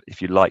the sort of,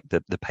 if you like,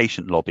 the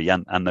patient lobby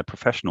and the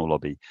professional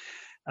lobby.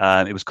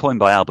 It was coined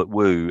by Albert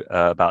Wu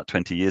about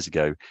 20 years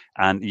ago.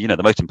 And,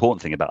 the most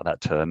important thing about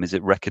that term is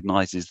it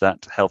recognizes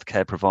that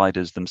healthcare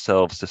providers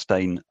themselves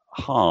sustain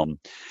harm.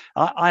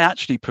 I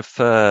actually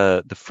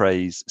prefer the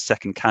phrase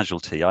second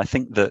casualty. I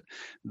think that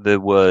the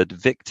word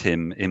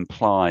victim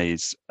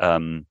implies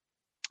a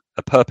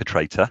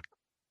perpetrator,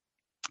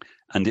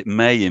 and it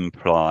may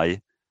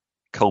imply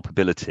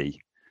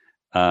culpability.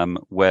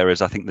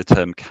 Whereas I think the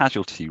term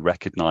casualty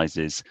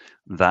recognizes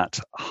that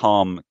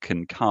harm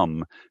can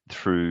come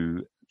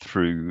through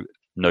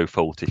no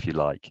fault, if you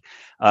like.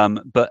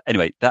 But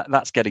anyway,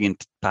 that's getting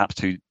into perhaps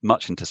too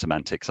much into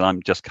semantics, and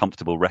I'm just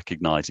comfortable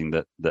recognizing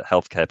that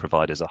healthcare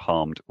providers are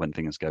harmed when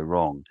things go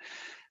wrong.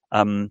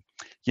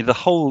 The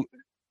whole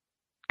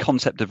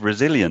concept of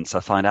resilience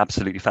I find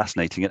absolutely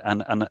fascinating,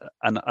 and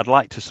I'd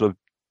like to sort of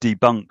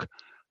debunk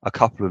a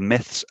couple of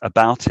myths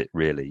about it,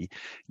 really.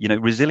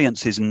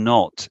 Resilience is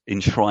not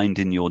enshrined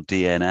in your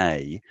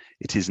DNA.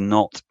 It is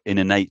not an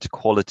innate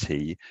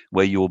quality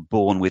where you're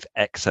born with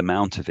X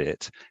amount of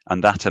it,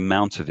 and that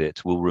amount of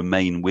it will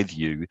remain with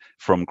you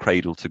from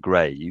cradle to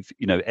grave.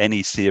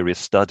 Any serious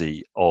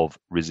study of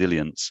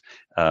resilience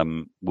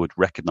would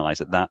recognize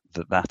that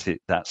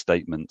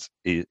statement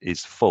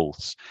is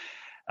false.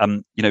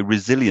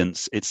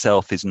 Resilience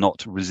itself is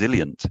not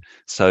resilient.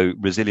 So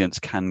resilience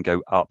can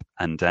go up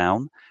and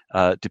down,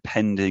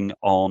 depending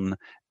on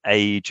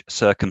age,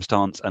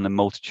 circumstance, and a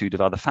multitude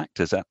of other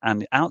factors.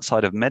 And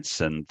outside of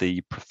medicine,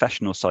 the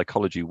professional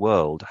psychology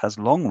world has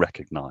long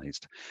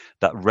recognized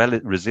that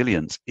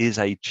resilience is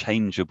a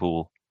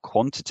changeable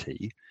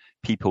quantity.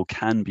 People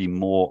can be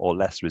more or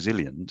less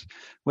resilient.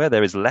 Where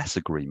there is less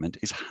agreement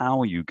is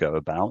how you go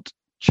about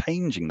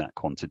changing that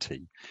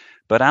quantity.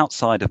 But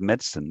outside of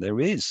medicine, there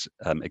is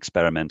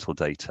experimental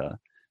data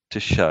to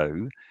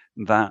show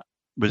that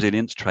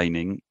resilience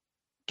training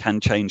can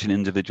change an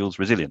individual's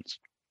resilience.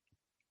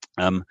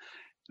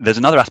 There's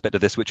another aspect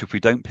of this, which if we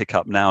don't pick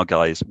up now,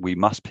 guys, we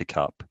must pick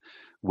up,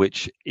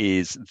 which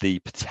is the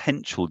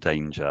potential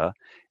danger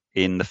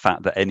in the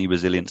fact that any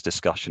resilience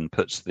discussion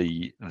puts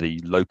the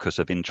locus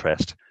of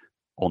interest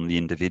on the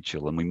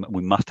individual, and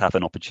we must have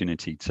an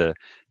opportunity to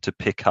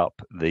pick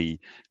up the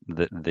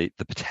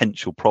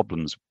potential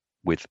problems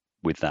with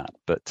that.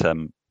 But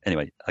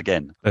anyway,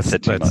 again, let's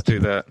do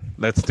that.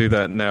 Let's do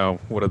that now.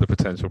 What are the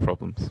potential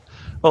problems?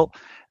 Well,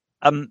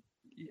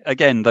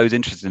 again, those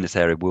interested in this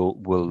area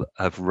will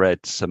have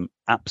read some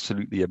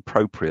absolutely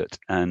appropriate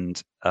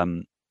and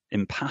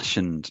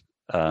impassioned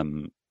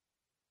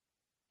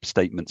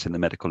statements in the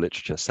medical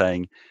literature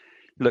saying,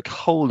 look,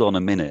 hold on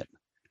a minute.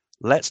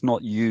 Let's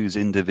not use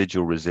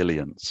individual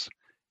resilience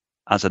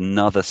as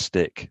another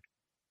stick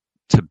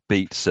to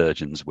beat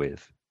surgeons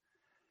with.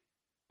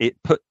 It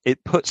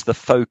puts the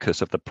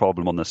focus of the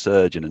problem on the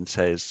surgeon and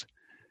says,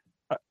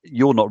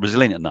 you're not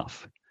resilient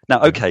enough.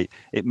 Now, okay,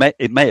 it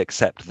may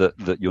accept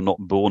that you're not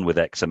born with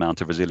X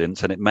amount of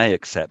resilience, and it may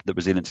accept that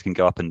resilience can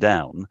go up and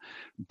down,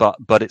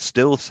 but it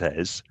still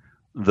says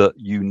that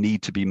you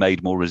need to be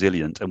made more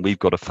resilient, and we've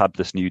got a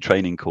fabulous new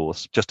training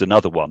course, just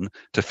another one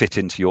to fit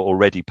into your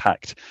already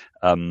packed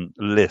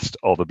list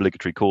of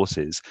obligatory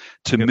courses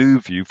to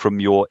move you from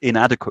your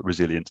inadequate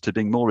resilience to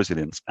being more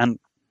resilient.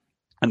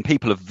 And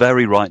people have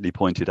very rightly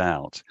pointed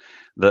out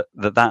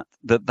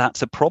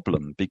that's a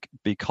problem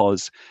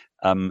because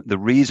the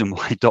reason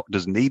why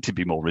doctors need to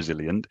be more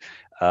resilient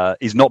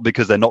is not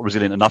because they're not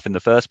resilient enough in the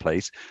first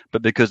place,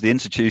 but because the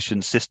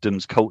institution,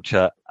 systems,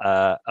 culture,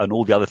 and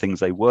all the other things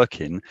they work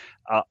in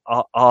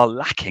are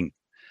lacking.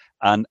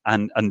 And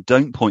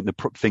don't point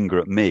the finger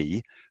at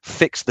me.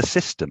 Fix the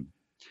system.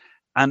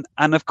 And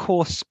of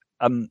course,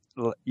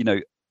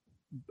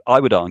 I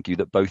would argue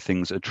that both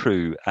things are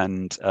true.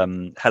 And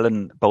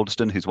Helen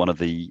Balderston, who's one of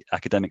the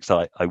academics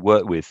I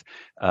work with,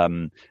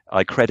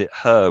 I credit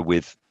her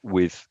with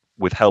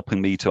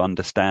helping me to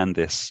understand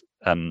this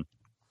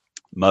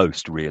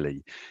most,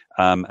 really.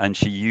 And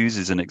she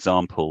uses an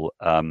example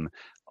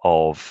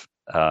of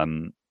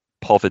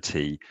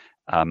poverty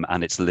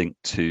and its link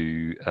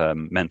to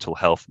mental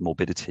health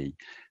morbidity.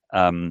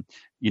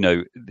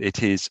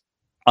 It is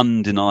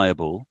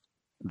undeniable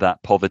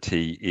that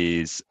poverty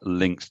is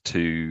linked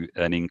to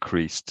an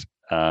increased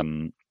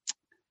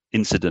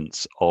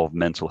incidence of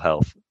mental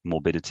health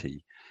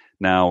morbidity.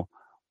 Now,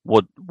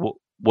 what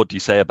do you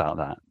say about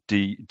that?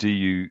 Do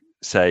you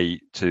say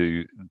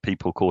to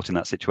people caught in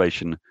that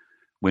situation,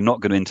 we're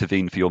not going to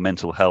intervene for your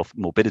mental health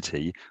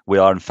morbidity, we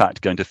are in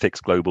fact going to fix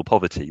global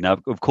poverty? Now,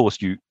 of course,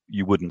 you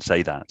wouldn't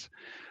say that.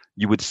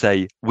 You would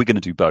say we're going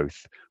to do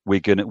both. We're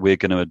going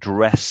to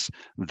address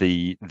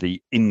the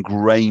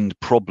ingrained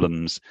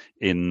problems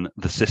in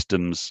the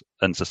systems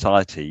and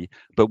society,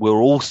 but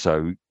we're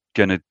also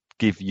going to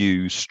give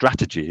you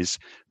strategies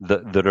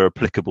that are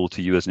applicable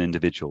to you as an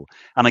individual.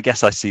 And I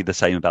guess I see the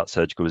same about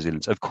surgical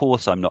resilience. Of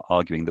course, I'm not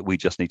arguing that we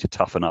just need to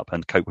toughen up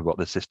and cope with what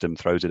the system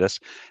throws at us.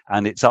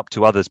 And it's up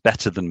to others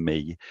better than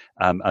me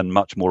and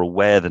much more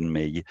aware than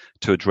me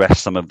to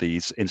address some of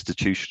these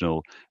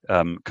institutional,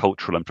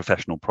 cultural and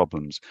professional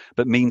problems.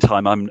 But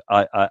meantime, I'm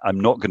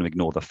not going to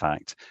ignore the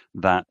fact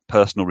that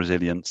personal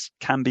resilience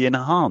can be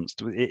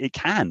enhanced. It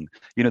can.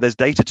 There's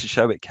data to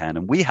show it can,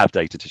 and we have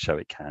data to show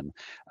it can.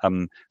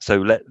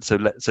 So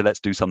let's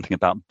do something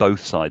about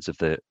both sides of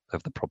the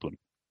problem.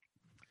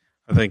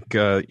 I think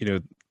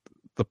the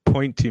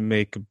point you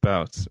make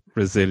about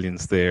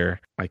resilience there,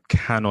 I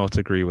cannot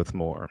agree with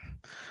more.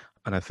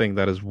 And I think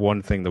that is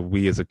one thing that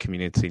we as a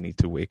community need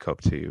to wake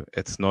up to.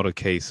 It's not a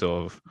case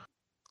of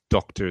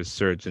doctors,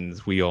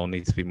 surgeons, we all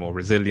need to be more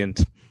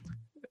resilient.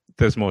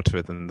 There's more to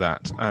it than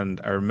that.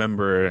 And I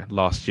remember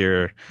last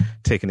year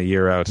taking a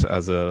year out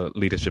as a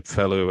leadership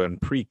fellow,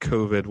 and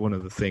pre-COVID, one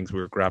of the things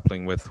we were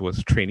grappling with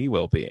was trainee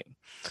well-being.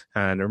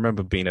 And I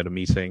remember being at a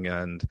meeting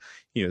and,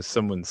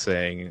 someone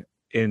saying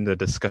in the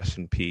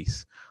discussion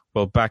piece,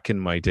 well, back in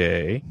my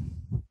day,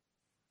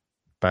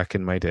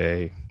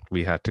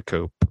 we had to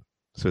cope.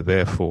 So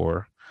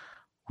therefore,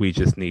 we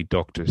just need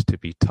doctors to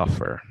be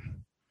tougher.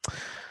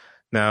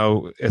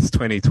 Now, it's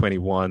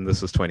 2021,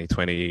 this is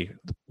 2020.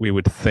 We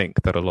would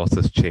think that a lot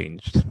has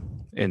changed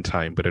in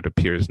time, but it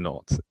appears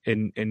not.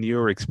 In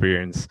your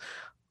experience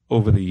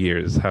over the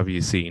years, have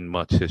you seen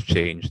much has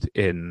changed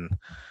in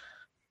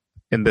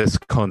this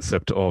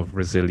concept of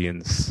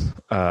resilience,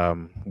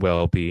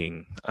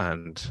 well-being,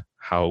 and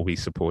how we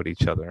support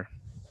each other?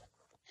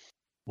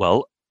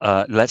 Well,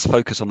 let's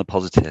focus on the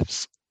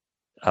positives.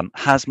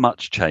 Has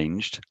much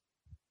changed?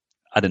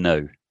 I don't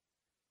know.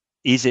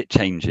 Is it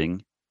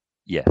changing?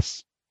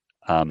 Yes.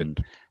 And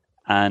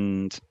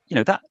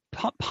that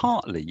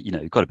partly,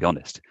 you've got to be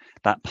honest,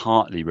 that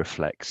partly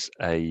reflects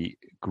a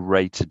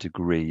greater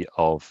degree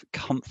of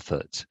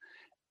comfort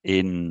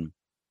in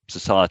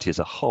society as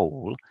a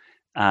whole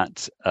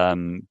at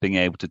being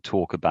able to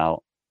talk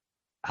about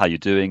how you're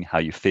doing, how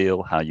you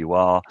feel, how you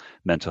are,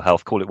 mental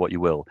health, call it what you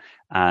will.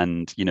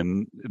 And,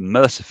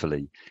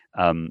 mercifully,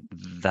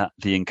 that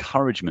the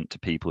encouragement to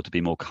people to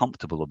be more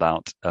comfortable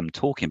about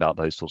talking about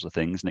those sorts of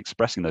things and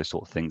expressing those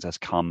sorts of things has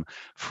come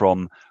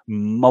from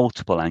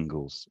multiple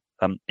angles,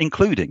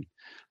 including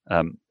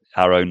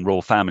our own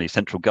royal family,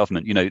 central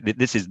government.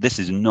 This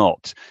is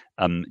not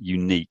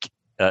unique.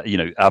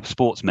 Our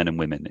sportsmen and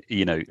women,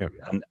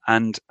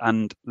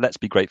 and let's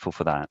be grateful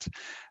for that.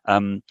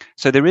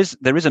 So there is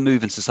a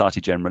move in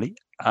society generally.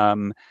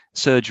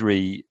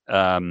 Surgery,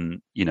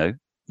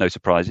 no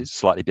surprises,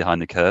 slightly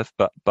behind the curve,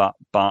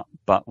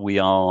 but we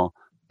are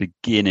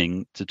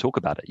beginning to talk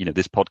about it.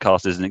 This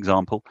podcast is an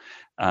example,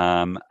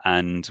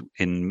 and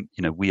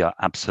we are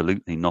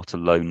absolutely not a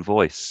lone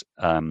voice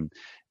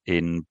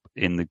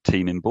in the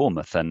team in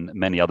Bournemouth, and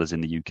many others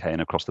in the UK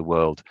and across the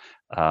world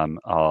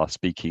are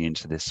speaking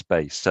into this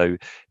space. So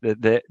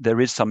there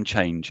is some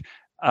change.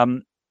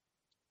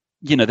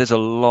 There's a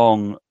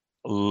long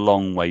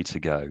way to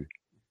go.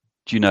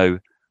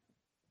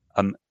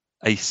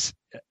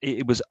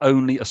 It was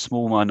only a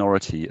small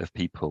minority of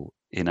people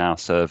in our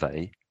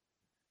survey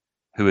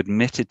who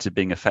admitted to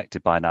being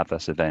affected by an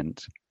adverse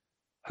event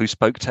who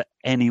spoke to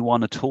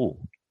anyone at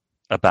all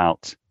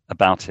about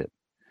it.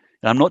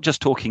 And I'm not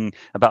just talking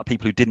about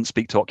people who didn't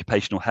speak to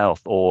occupational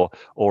health or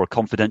a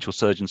confidential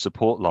surgeon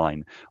support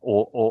line,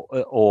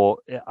 or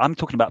I'm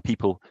talking about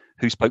people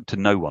who spoke to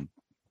no one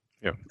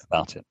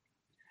about it.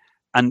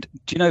 And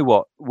do you know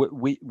what?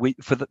 We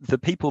for the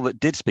people that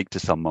did speak to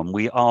someone,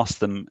 we asked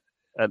them,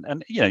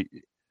 and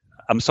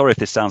I'm sorry if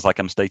this sounds like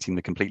I'm stating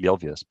the completely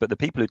obvious, but the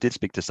people who did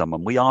speak to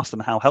someone, we asked them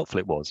how helpful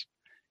it was,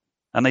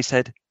 and they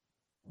said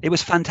it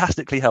was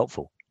fantastically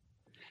helpful.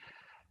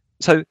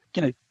 So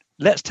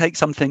let's take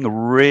something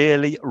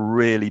really,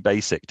 really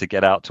basic to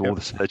get out to all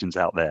the surgeons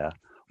out there.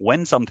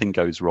 When something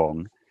goes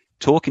wrong,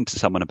 talking to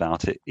someone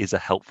about it is a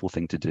helpful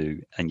thing to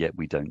do, and yet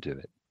we don't do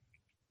it.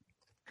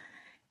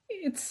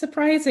 It's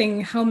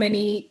surprising how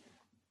many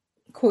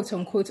quote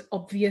unquote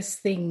obvious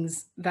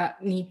things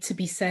that need to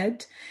be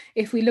said.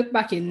 If we look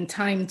back in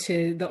time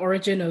to the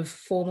origin of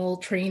formal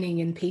training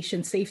in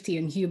patient safety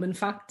and human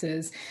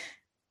factors,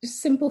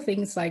 just simple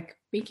things like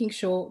making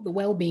sure the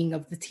well-being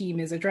of the team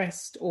is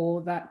addressed,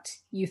 or that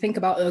you think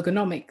about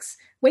ergonomics.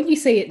 When you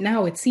say it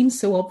now, it seems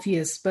so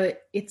obvious,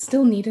 but it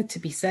still needed to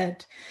be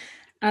said.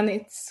 And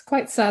it's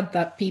quite sad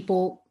that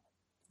people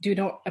do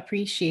not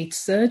appreciate,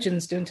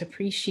 surgeons don't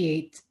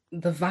appreciate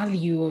the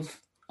value of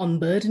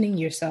unburdening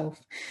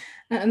yourself.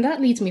 And that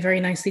leads me very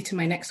nicely to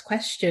my next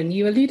question.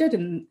 You alluded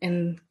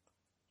in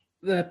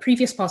the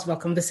previous part of our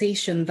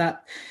conversation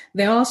that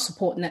there are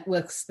support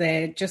networks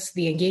there, just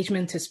the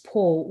engagement is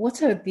poor.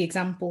 What are the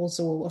examples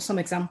or some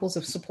examples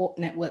of support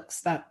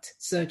networks that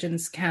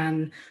surgeons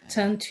can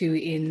turn to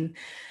in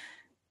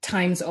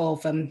times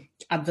of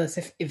adverse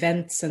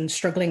events and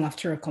struggling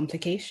after a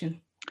complication?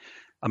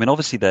 I mean,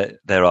 obviously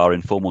there are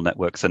informal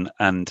networks, and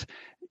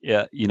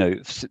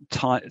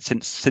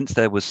since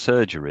there was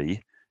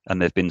surgery,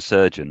 and there've been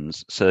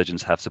surgeons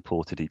have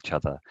supported each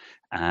other.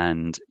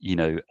 And,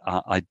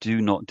 I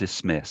do not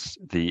dismiss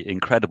the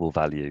incredible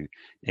value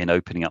in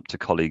opening up to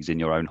colleagues in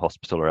your own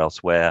hospital or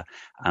elsewhere,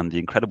 and the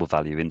incredible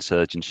value in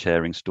surgeons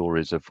sharing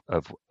stories of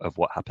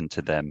what happened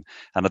to them.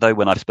 And although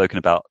when I've spoken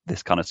about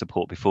this kind of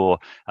support before,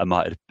 I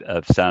might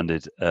have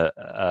sounded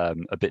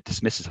a bit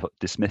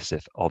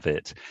dismissive of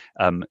it,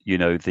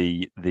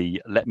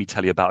 the let me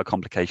tell you about a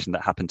complication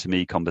that happened to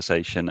me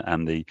conversation,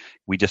 and the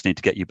we just need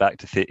to get you back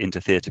to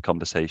into theatre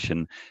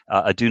conversation,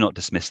 I do not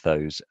dismiss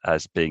those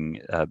as being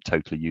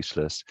totally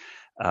useless.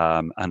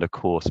 And of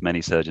course,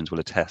 many surgeons will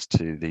attest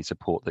to the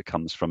support that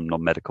comes from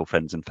non-medical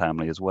friends and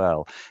family as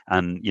well.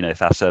 And,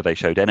 if our survey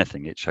showed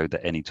anything, it showed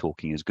that any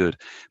talking is good.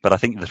 But I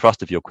think the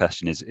thrust of your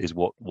question is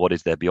what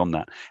is there beyond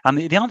that? And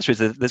the answer is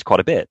that there's quite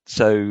a bit.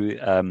 So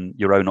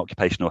your own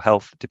occupational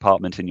health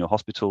department in your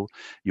hospital,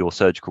 your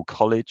surgical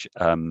college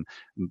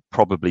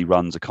probably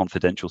runs a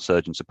confidential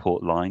surgeon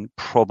support line,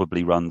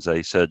 probably runs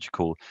a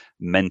surgical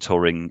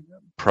mentoring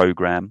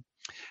program.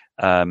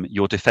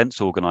 Your defence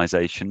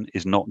organisation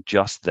is not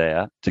just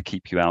there to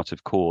keep you out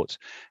of court.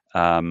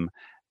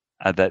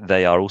 That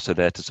they are also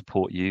there to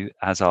support you,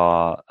 as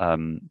are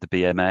the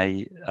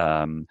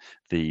BMA,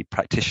 the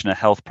Practitioner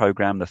Health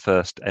Programme, the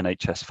first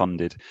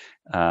NHS-funded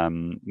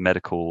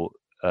medical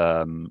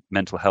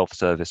mental health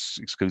service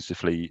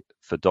exclusively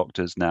for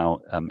doctors, now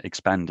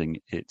expanding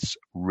its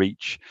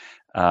reach.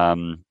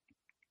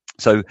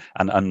 So,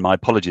 and my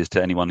apologies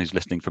to anyone who's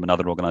listening from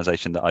another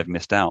organisation that I've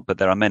missed out, but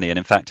there are many. And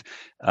in fact,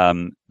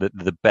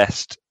 the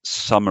best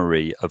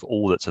summary of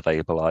all that's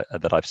available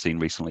that I've seen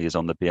recently is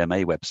on the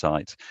BMA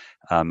website,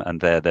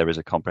 and there is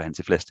a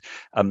comprehensive list.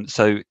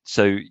 So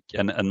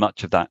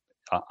much of that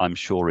I'm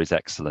sure is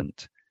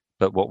excellent,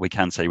 but what we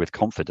can say with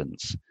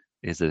confidence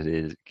is that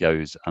it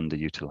goes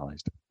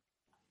underutilised.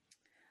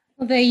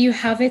 Well, there you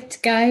have it,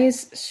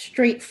 guys,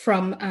 straight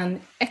from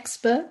an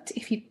expert,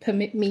 if you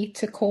permit me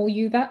to call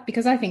you that,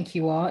 because I think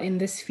you are in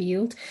this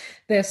field.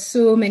 There's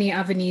so many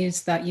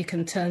avenues that you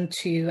can turn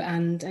to,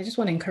 and I just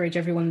want to encourage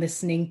everyone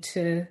listening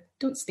to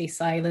don't stay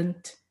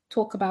silent,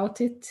 talk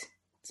about it.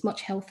 It's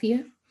much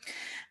healthier.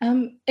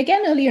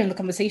 Again, earlier in the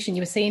conversation,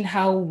 you were saying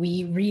how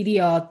we really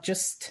are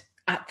just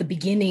at the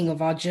beginning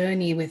of our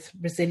journey with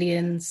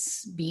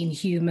resilience, being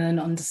human,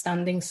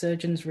 understanding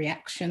surgeons'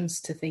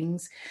 reactions to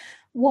things.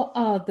 What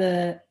are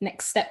the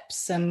next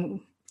steps?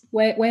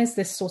 Where's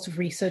this sort of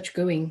research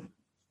going?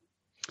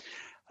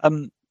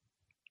 We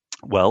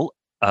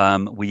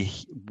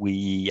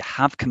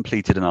have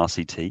completed an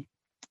RCT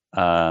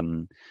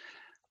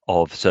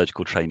of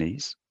surgical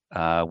trainees.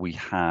 We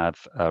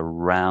have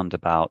around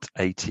about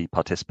 80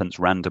 participants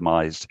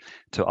randomized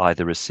to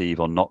either receive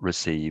or not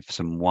receive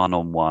some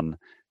one-on-one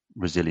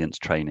resilience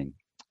training.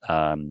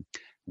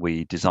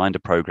 We designed a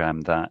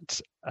program that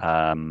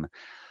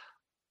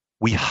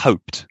we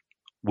hoped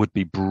would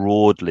be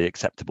broadly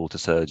acceptable to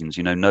surgeons.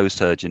 No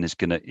surgeon is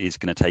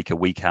gonna take a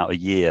week out a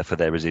year for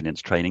their resilience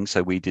training.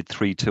 So we did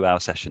 3 2-hour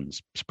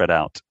sessions spread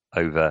out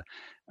over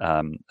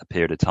a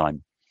period of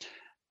time.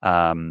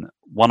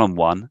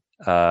 One-on-one,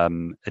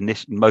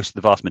 most of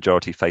the vast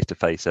majority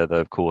face-to-face,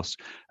 although of course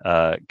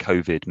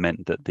COVID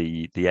meant that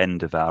the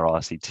end of our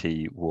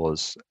RCT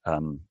was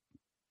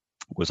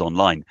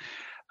online.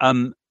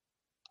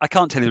 I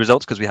can't tell you the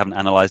results because we haven't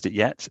analysed it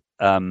yet,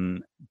 so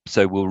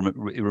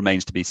it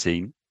remains to be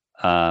seen.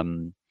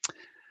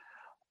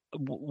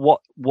 What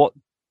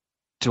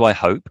do I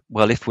hope?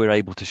 Well, if we're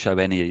able to show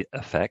any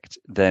effect,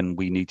 then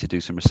we need to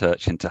do some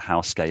research into how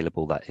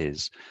scalable that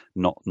is.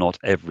 Not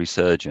every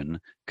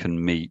surgeon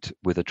can meet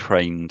with a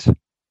trained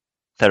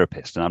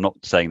therapist, and I'm not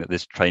saying that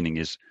this training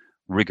is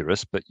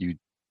rigorous, but you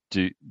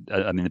do.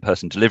 The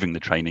person delivering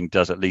the training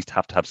does at least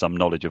have to have some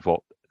knowledge of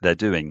what they're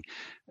doing.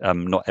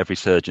 Not every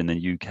surgeon in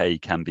the UK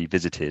can be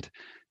visited.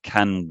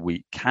 Can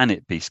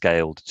it be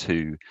scaled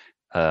to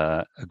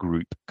a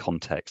group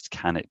context?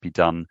 Can it be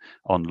done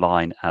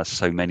online, as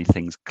so many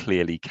things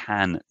clearly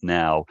can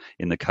now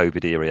in the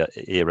COVID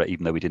era,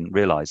 even though we didn't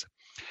realize?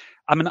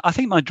 I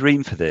think my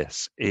dream for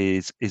this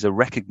is a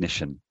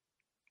recognition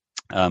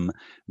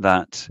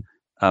that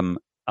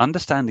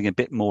understanding a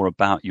bit more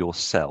about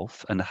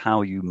yourself and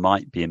how you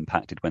might be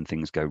impacted when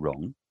things go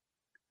wrong,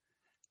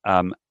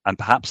 and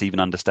perhaps even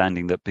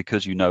understanding that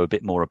because you know a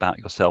bit more about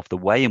yourself, the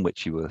way in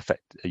which you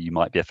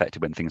might be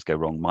affected when things go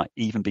wrong might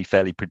even be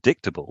fairly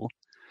predictable,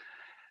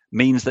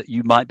 means that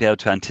you might be able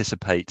to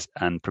anticipate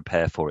and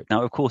prepare for it.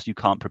 Now, of course, you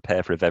can't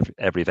prepare for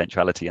every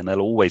eventuality, and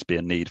there'll always be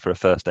a need for a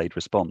first aid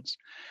response.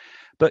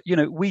 But,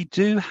 we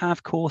do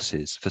have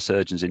courses for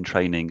surgeons in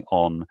training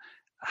on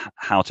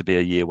how to be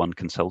a year one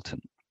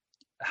consultant,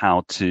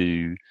 how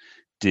to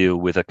deal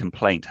with a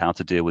complaint, how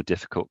to deal with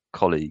difficult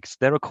colleagues.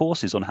 There are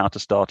courses on how to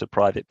start a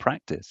private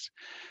practice.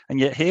 And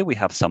yet here we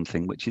have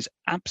something which is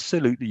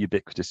absolutely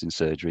ubiquitous in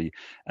surgery,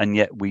 and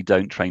yet we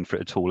don't train for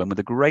it at all. And with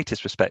the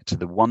greatest respect to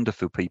the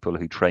wonderful people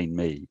who trained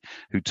me,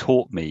 who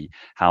taught me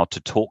how to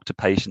talk to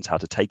patients, how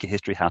to take a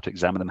history, how to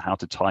examine them, how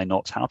to tie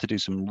knots, how to do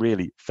some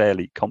really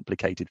fairly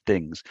complicated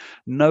things,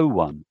 no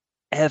one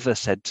ever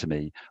said to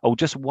me, oh,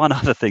 just one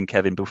other thing,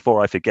 Kevin,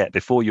 before I forget,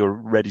 before you're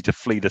ready to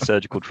flee the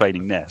surgical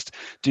training nest,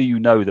 do you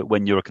know that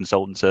when you're a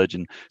consultant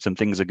surgeon, some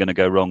things are going to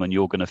go wrong and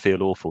you're going to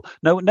feel awful?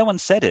 No one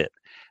said it.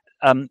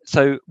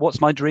 So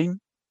what's my dream?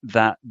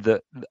 That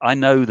I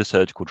know the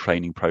surgical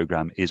training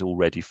program is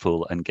already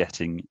full and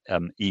getting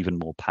even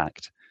more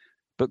packed.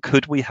 But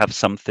could we have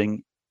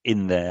something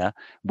in there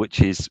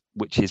which is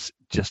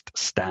just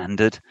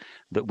standard,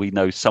 that we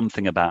know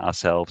something about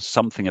ourselves,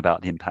 something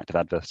about the impact of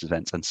adverse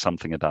events, and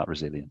something about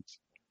resilience?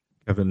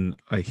 Kevin,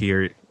 I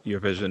hear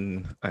your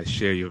vision, I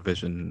share your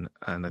vision,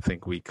 and I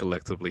think we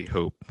collectively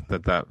hope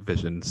that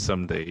vision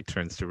someday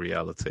turns to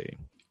reality.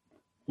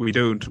 We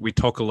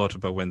talk a lot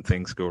about when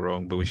things go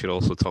wrong, but we should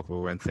also talk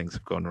about when things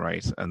have gone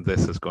right, and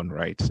this has gone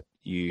right.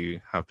 You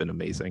have been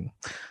amazing.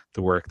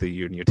 The work that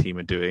you and your team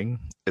are doing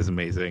is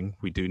amazing.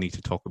 We do need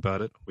to talk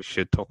about it. We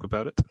should talk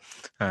about it,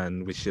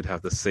 and we should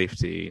have the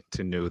safety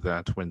to know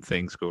that when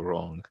things go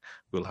wrong,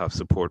 we'll have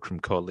support from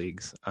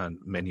colleagues and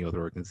many other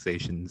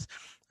organizations,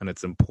 and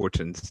it's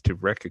important to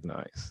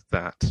recognize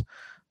that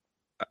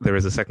there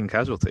is a second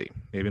casualty,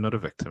 maybe not a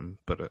victim,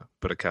 but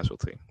a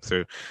casualty.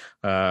 So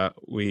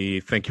we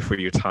thank you for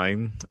your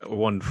time.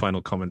 One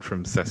final comment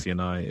from Sesi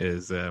and I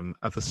is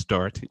at the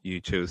start,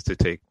 you chose to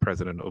take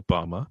President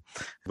Obama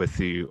with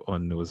you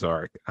on Noah's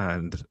Ark.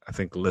 And I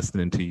think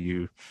listening to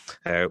you,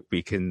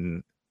 we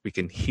can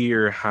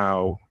hear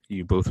how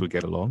you both would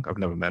get along. I've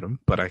never met him,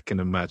 but I can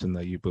imagine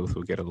that you both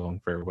will get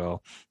along very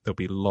well. There'll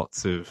be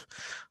lots of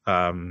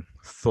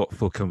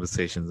thoughtful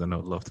conversations, and I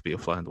would love to be a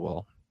fly on the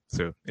wall.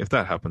 So if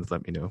that happens,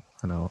 let me know,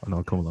 and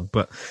I'll come along.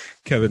 But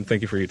Kevin,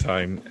 thank you for your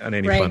time, and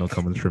any final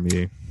comments from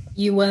you.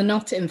 You were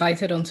not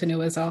invited onto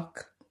Noah's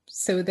Ark.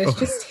 So there's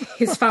just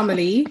his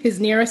family, his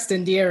nearest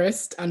and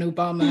dearest, and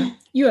Obama.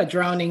 You are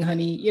drowning,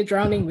 honey. You're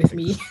drowning with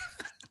me.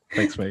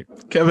 Thanks, mate.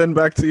 Kevin,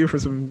 back to you for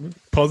some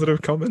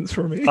positive comments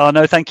from me. Oh,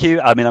 no, thank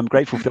you. I mean, I'm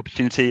grateful for the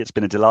opportunity. It's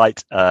been a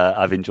delight.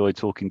 I've enjoyed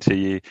talking to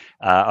you.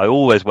 I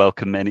always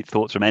welcome any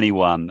thoughts from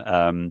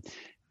anyone.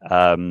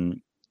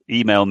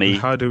 Email me.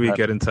 How do we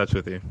get in touch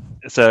with you?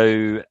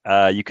 So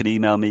you can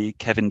email me,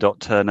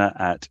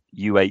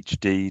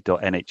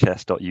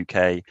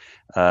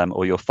 kevin.turner@uhd.nhs.uk,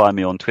 or you'll find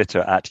me on Twitter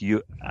at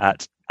Urodoco,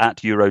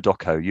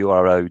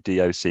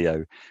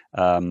 Urodoco.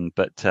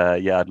 But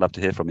I'd love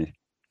to hear from you.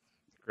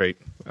 Great.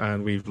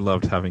 And we've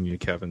loved having you,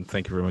 Kevin.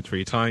 Thank you very much for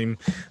your time.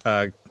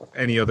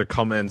 Any other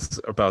comments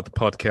about the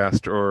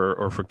podcast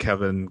or for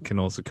Kevin can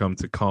also come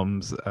to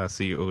comms,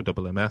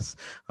 COMMS,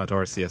 at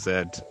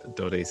rcsed.ac.uk.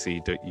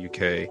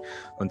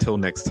 Until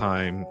next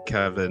time,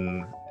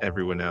 Kevin,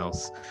 everyone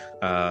else,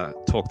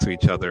 talk to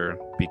each other,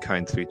 be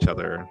kind to each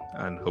other,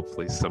 and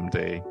hopefully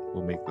someday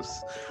we'll make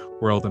this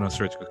world and our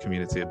surgical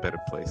community a better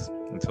place.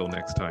 Until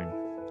next time,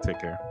 take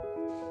care.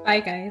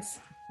 Bye, guys.